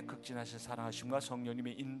아버지의 극진하신 사랑하심과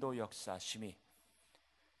성령님의 인도 역사심이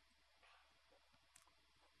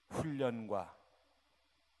훈련과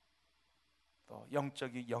또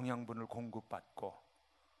영적인 영양분을 공급받고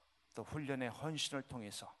또 훈련의 헌신을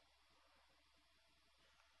통해서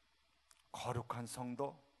거룩한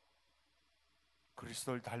성도,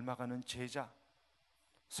 그리스도를 닮아가는 제자,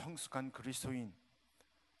 성숙한 그리스도인,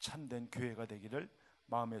 참된 교회가 되기를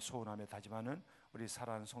마음에 소원하며 다짐하는 우리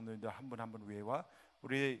사랑하는 성도님들 한 분 한 분 위에와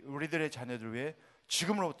우리들의 자녀들 위해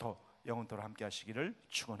지금으로부터 영원토록 함께 하시기를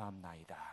축원합니다.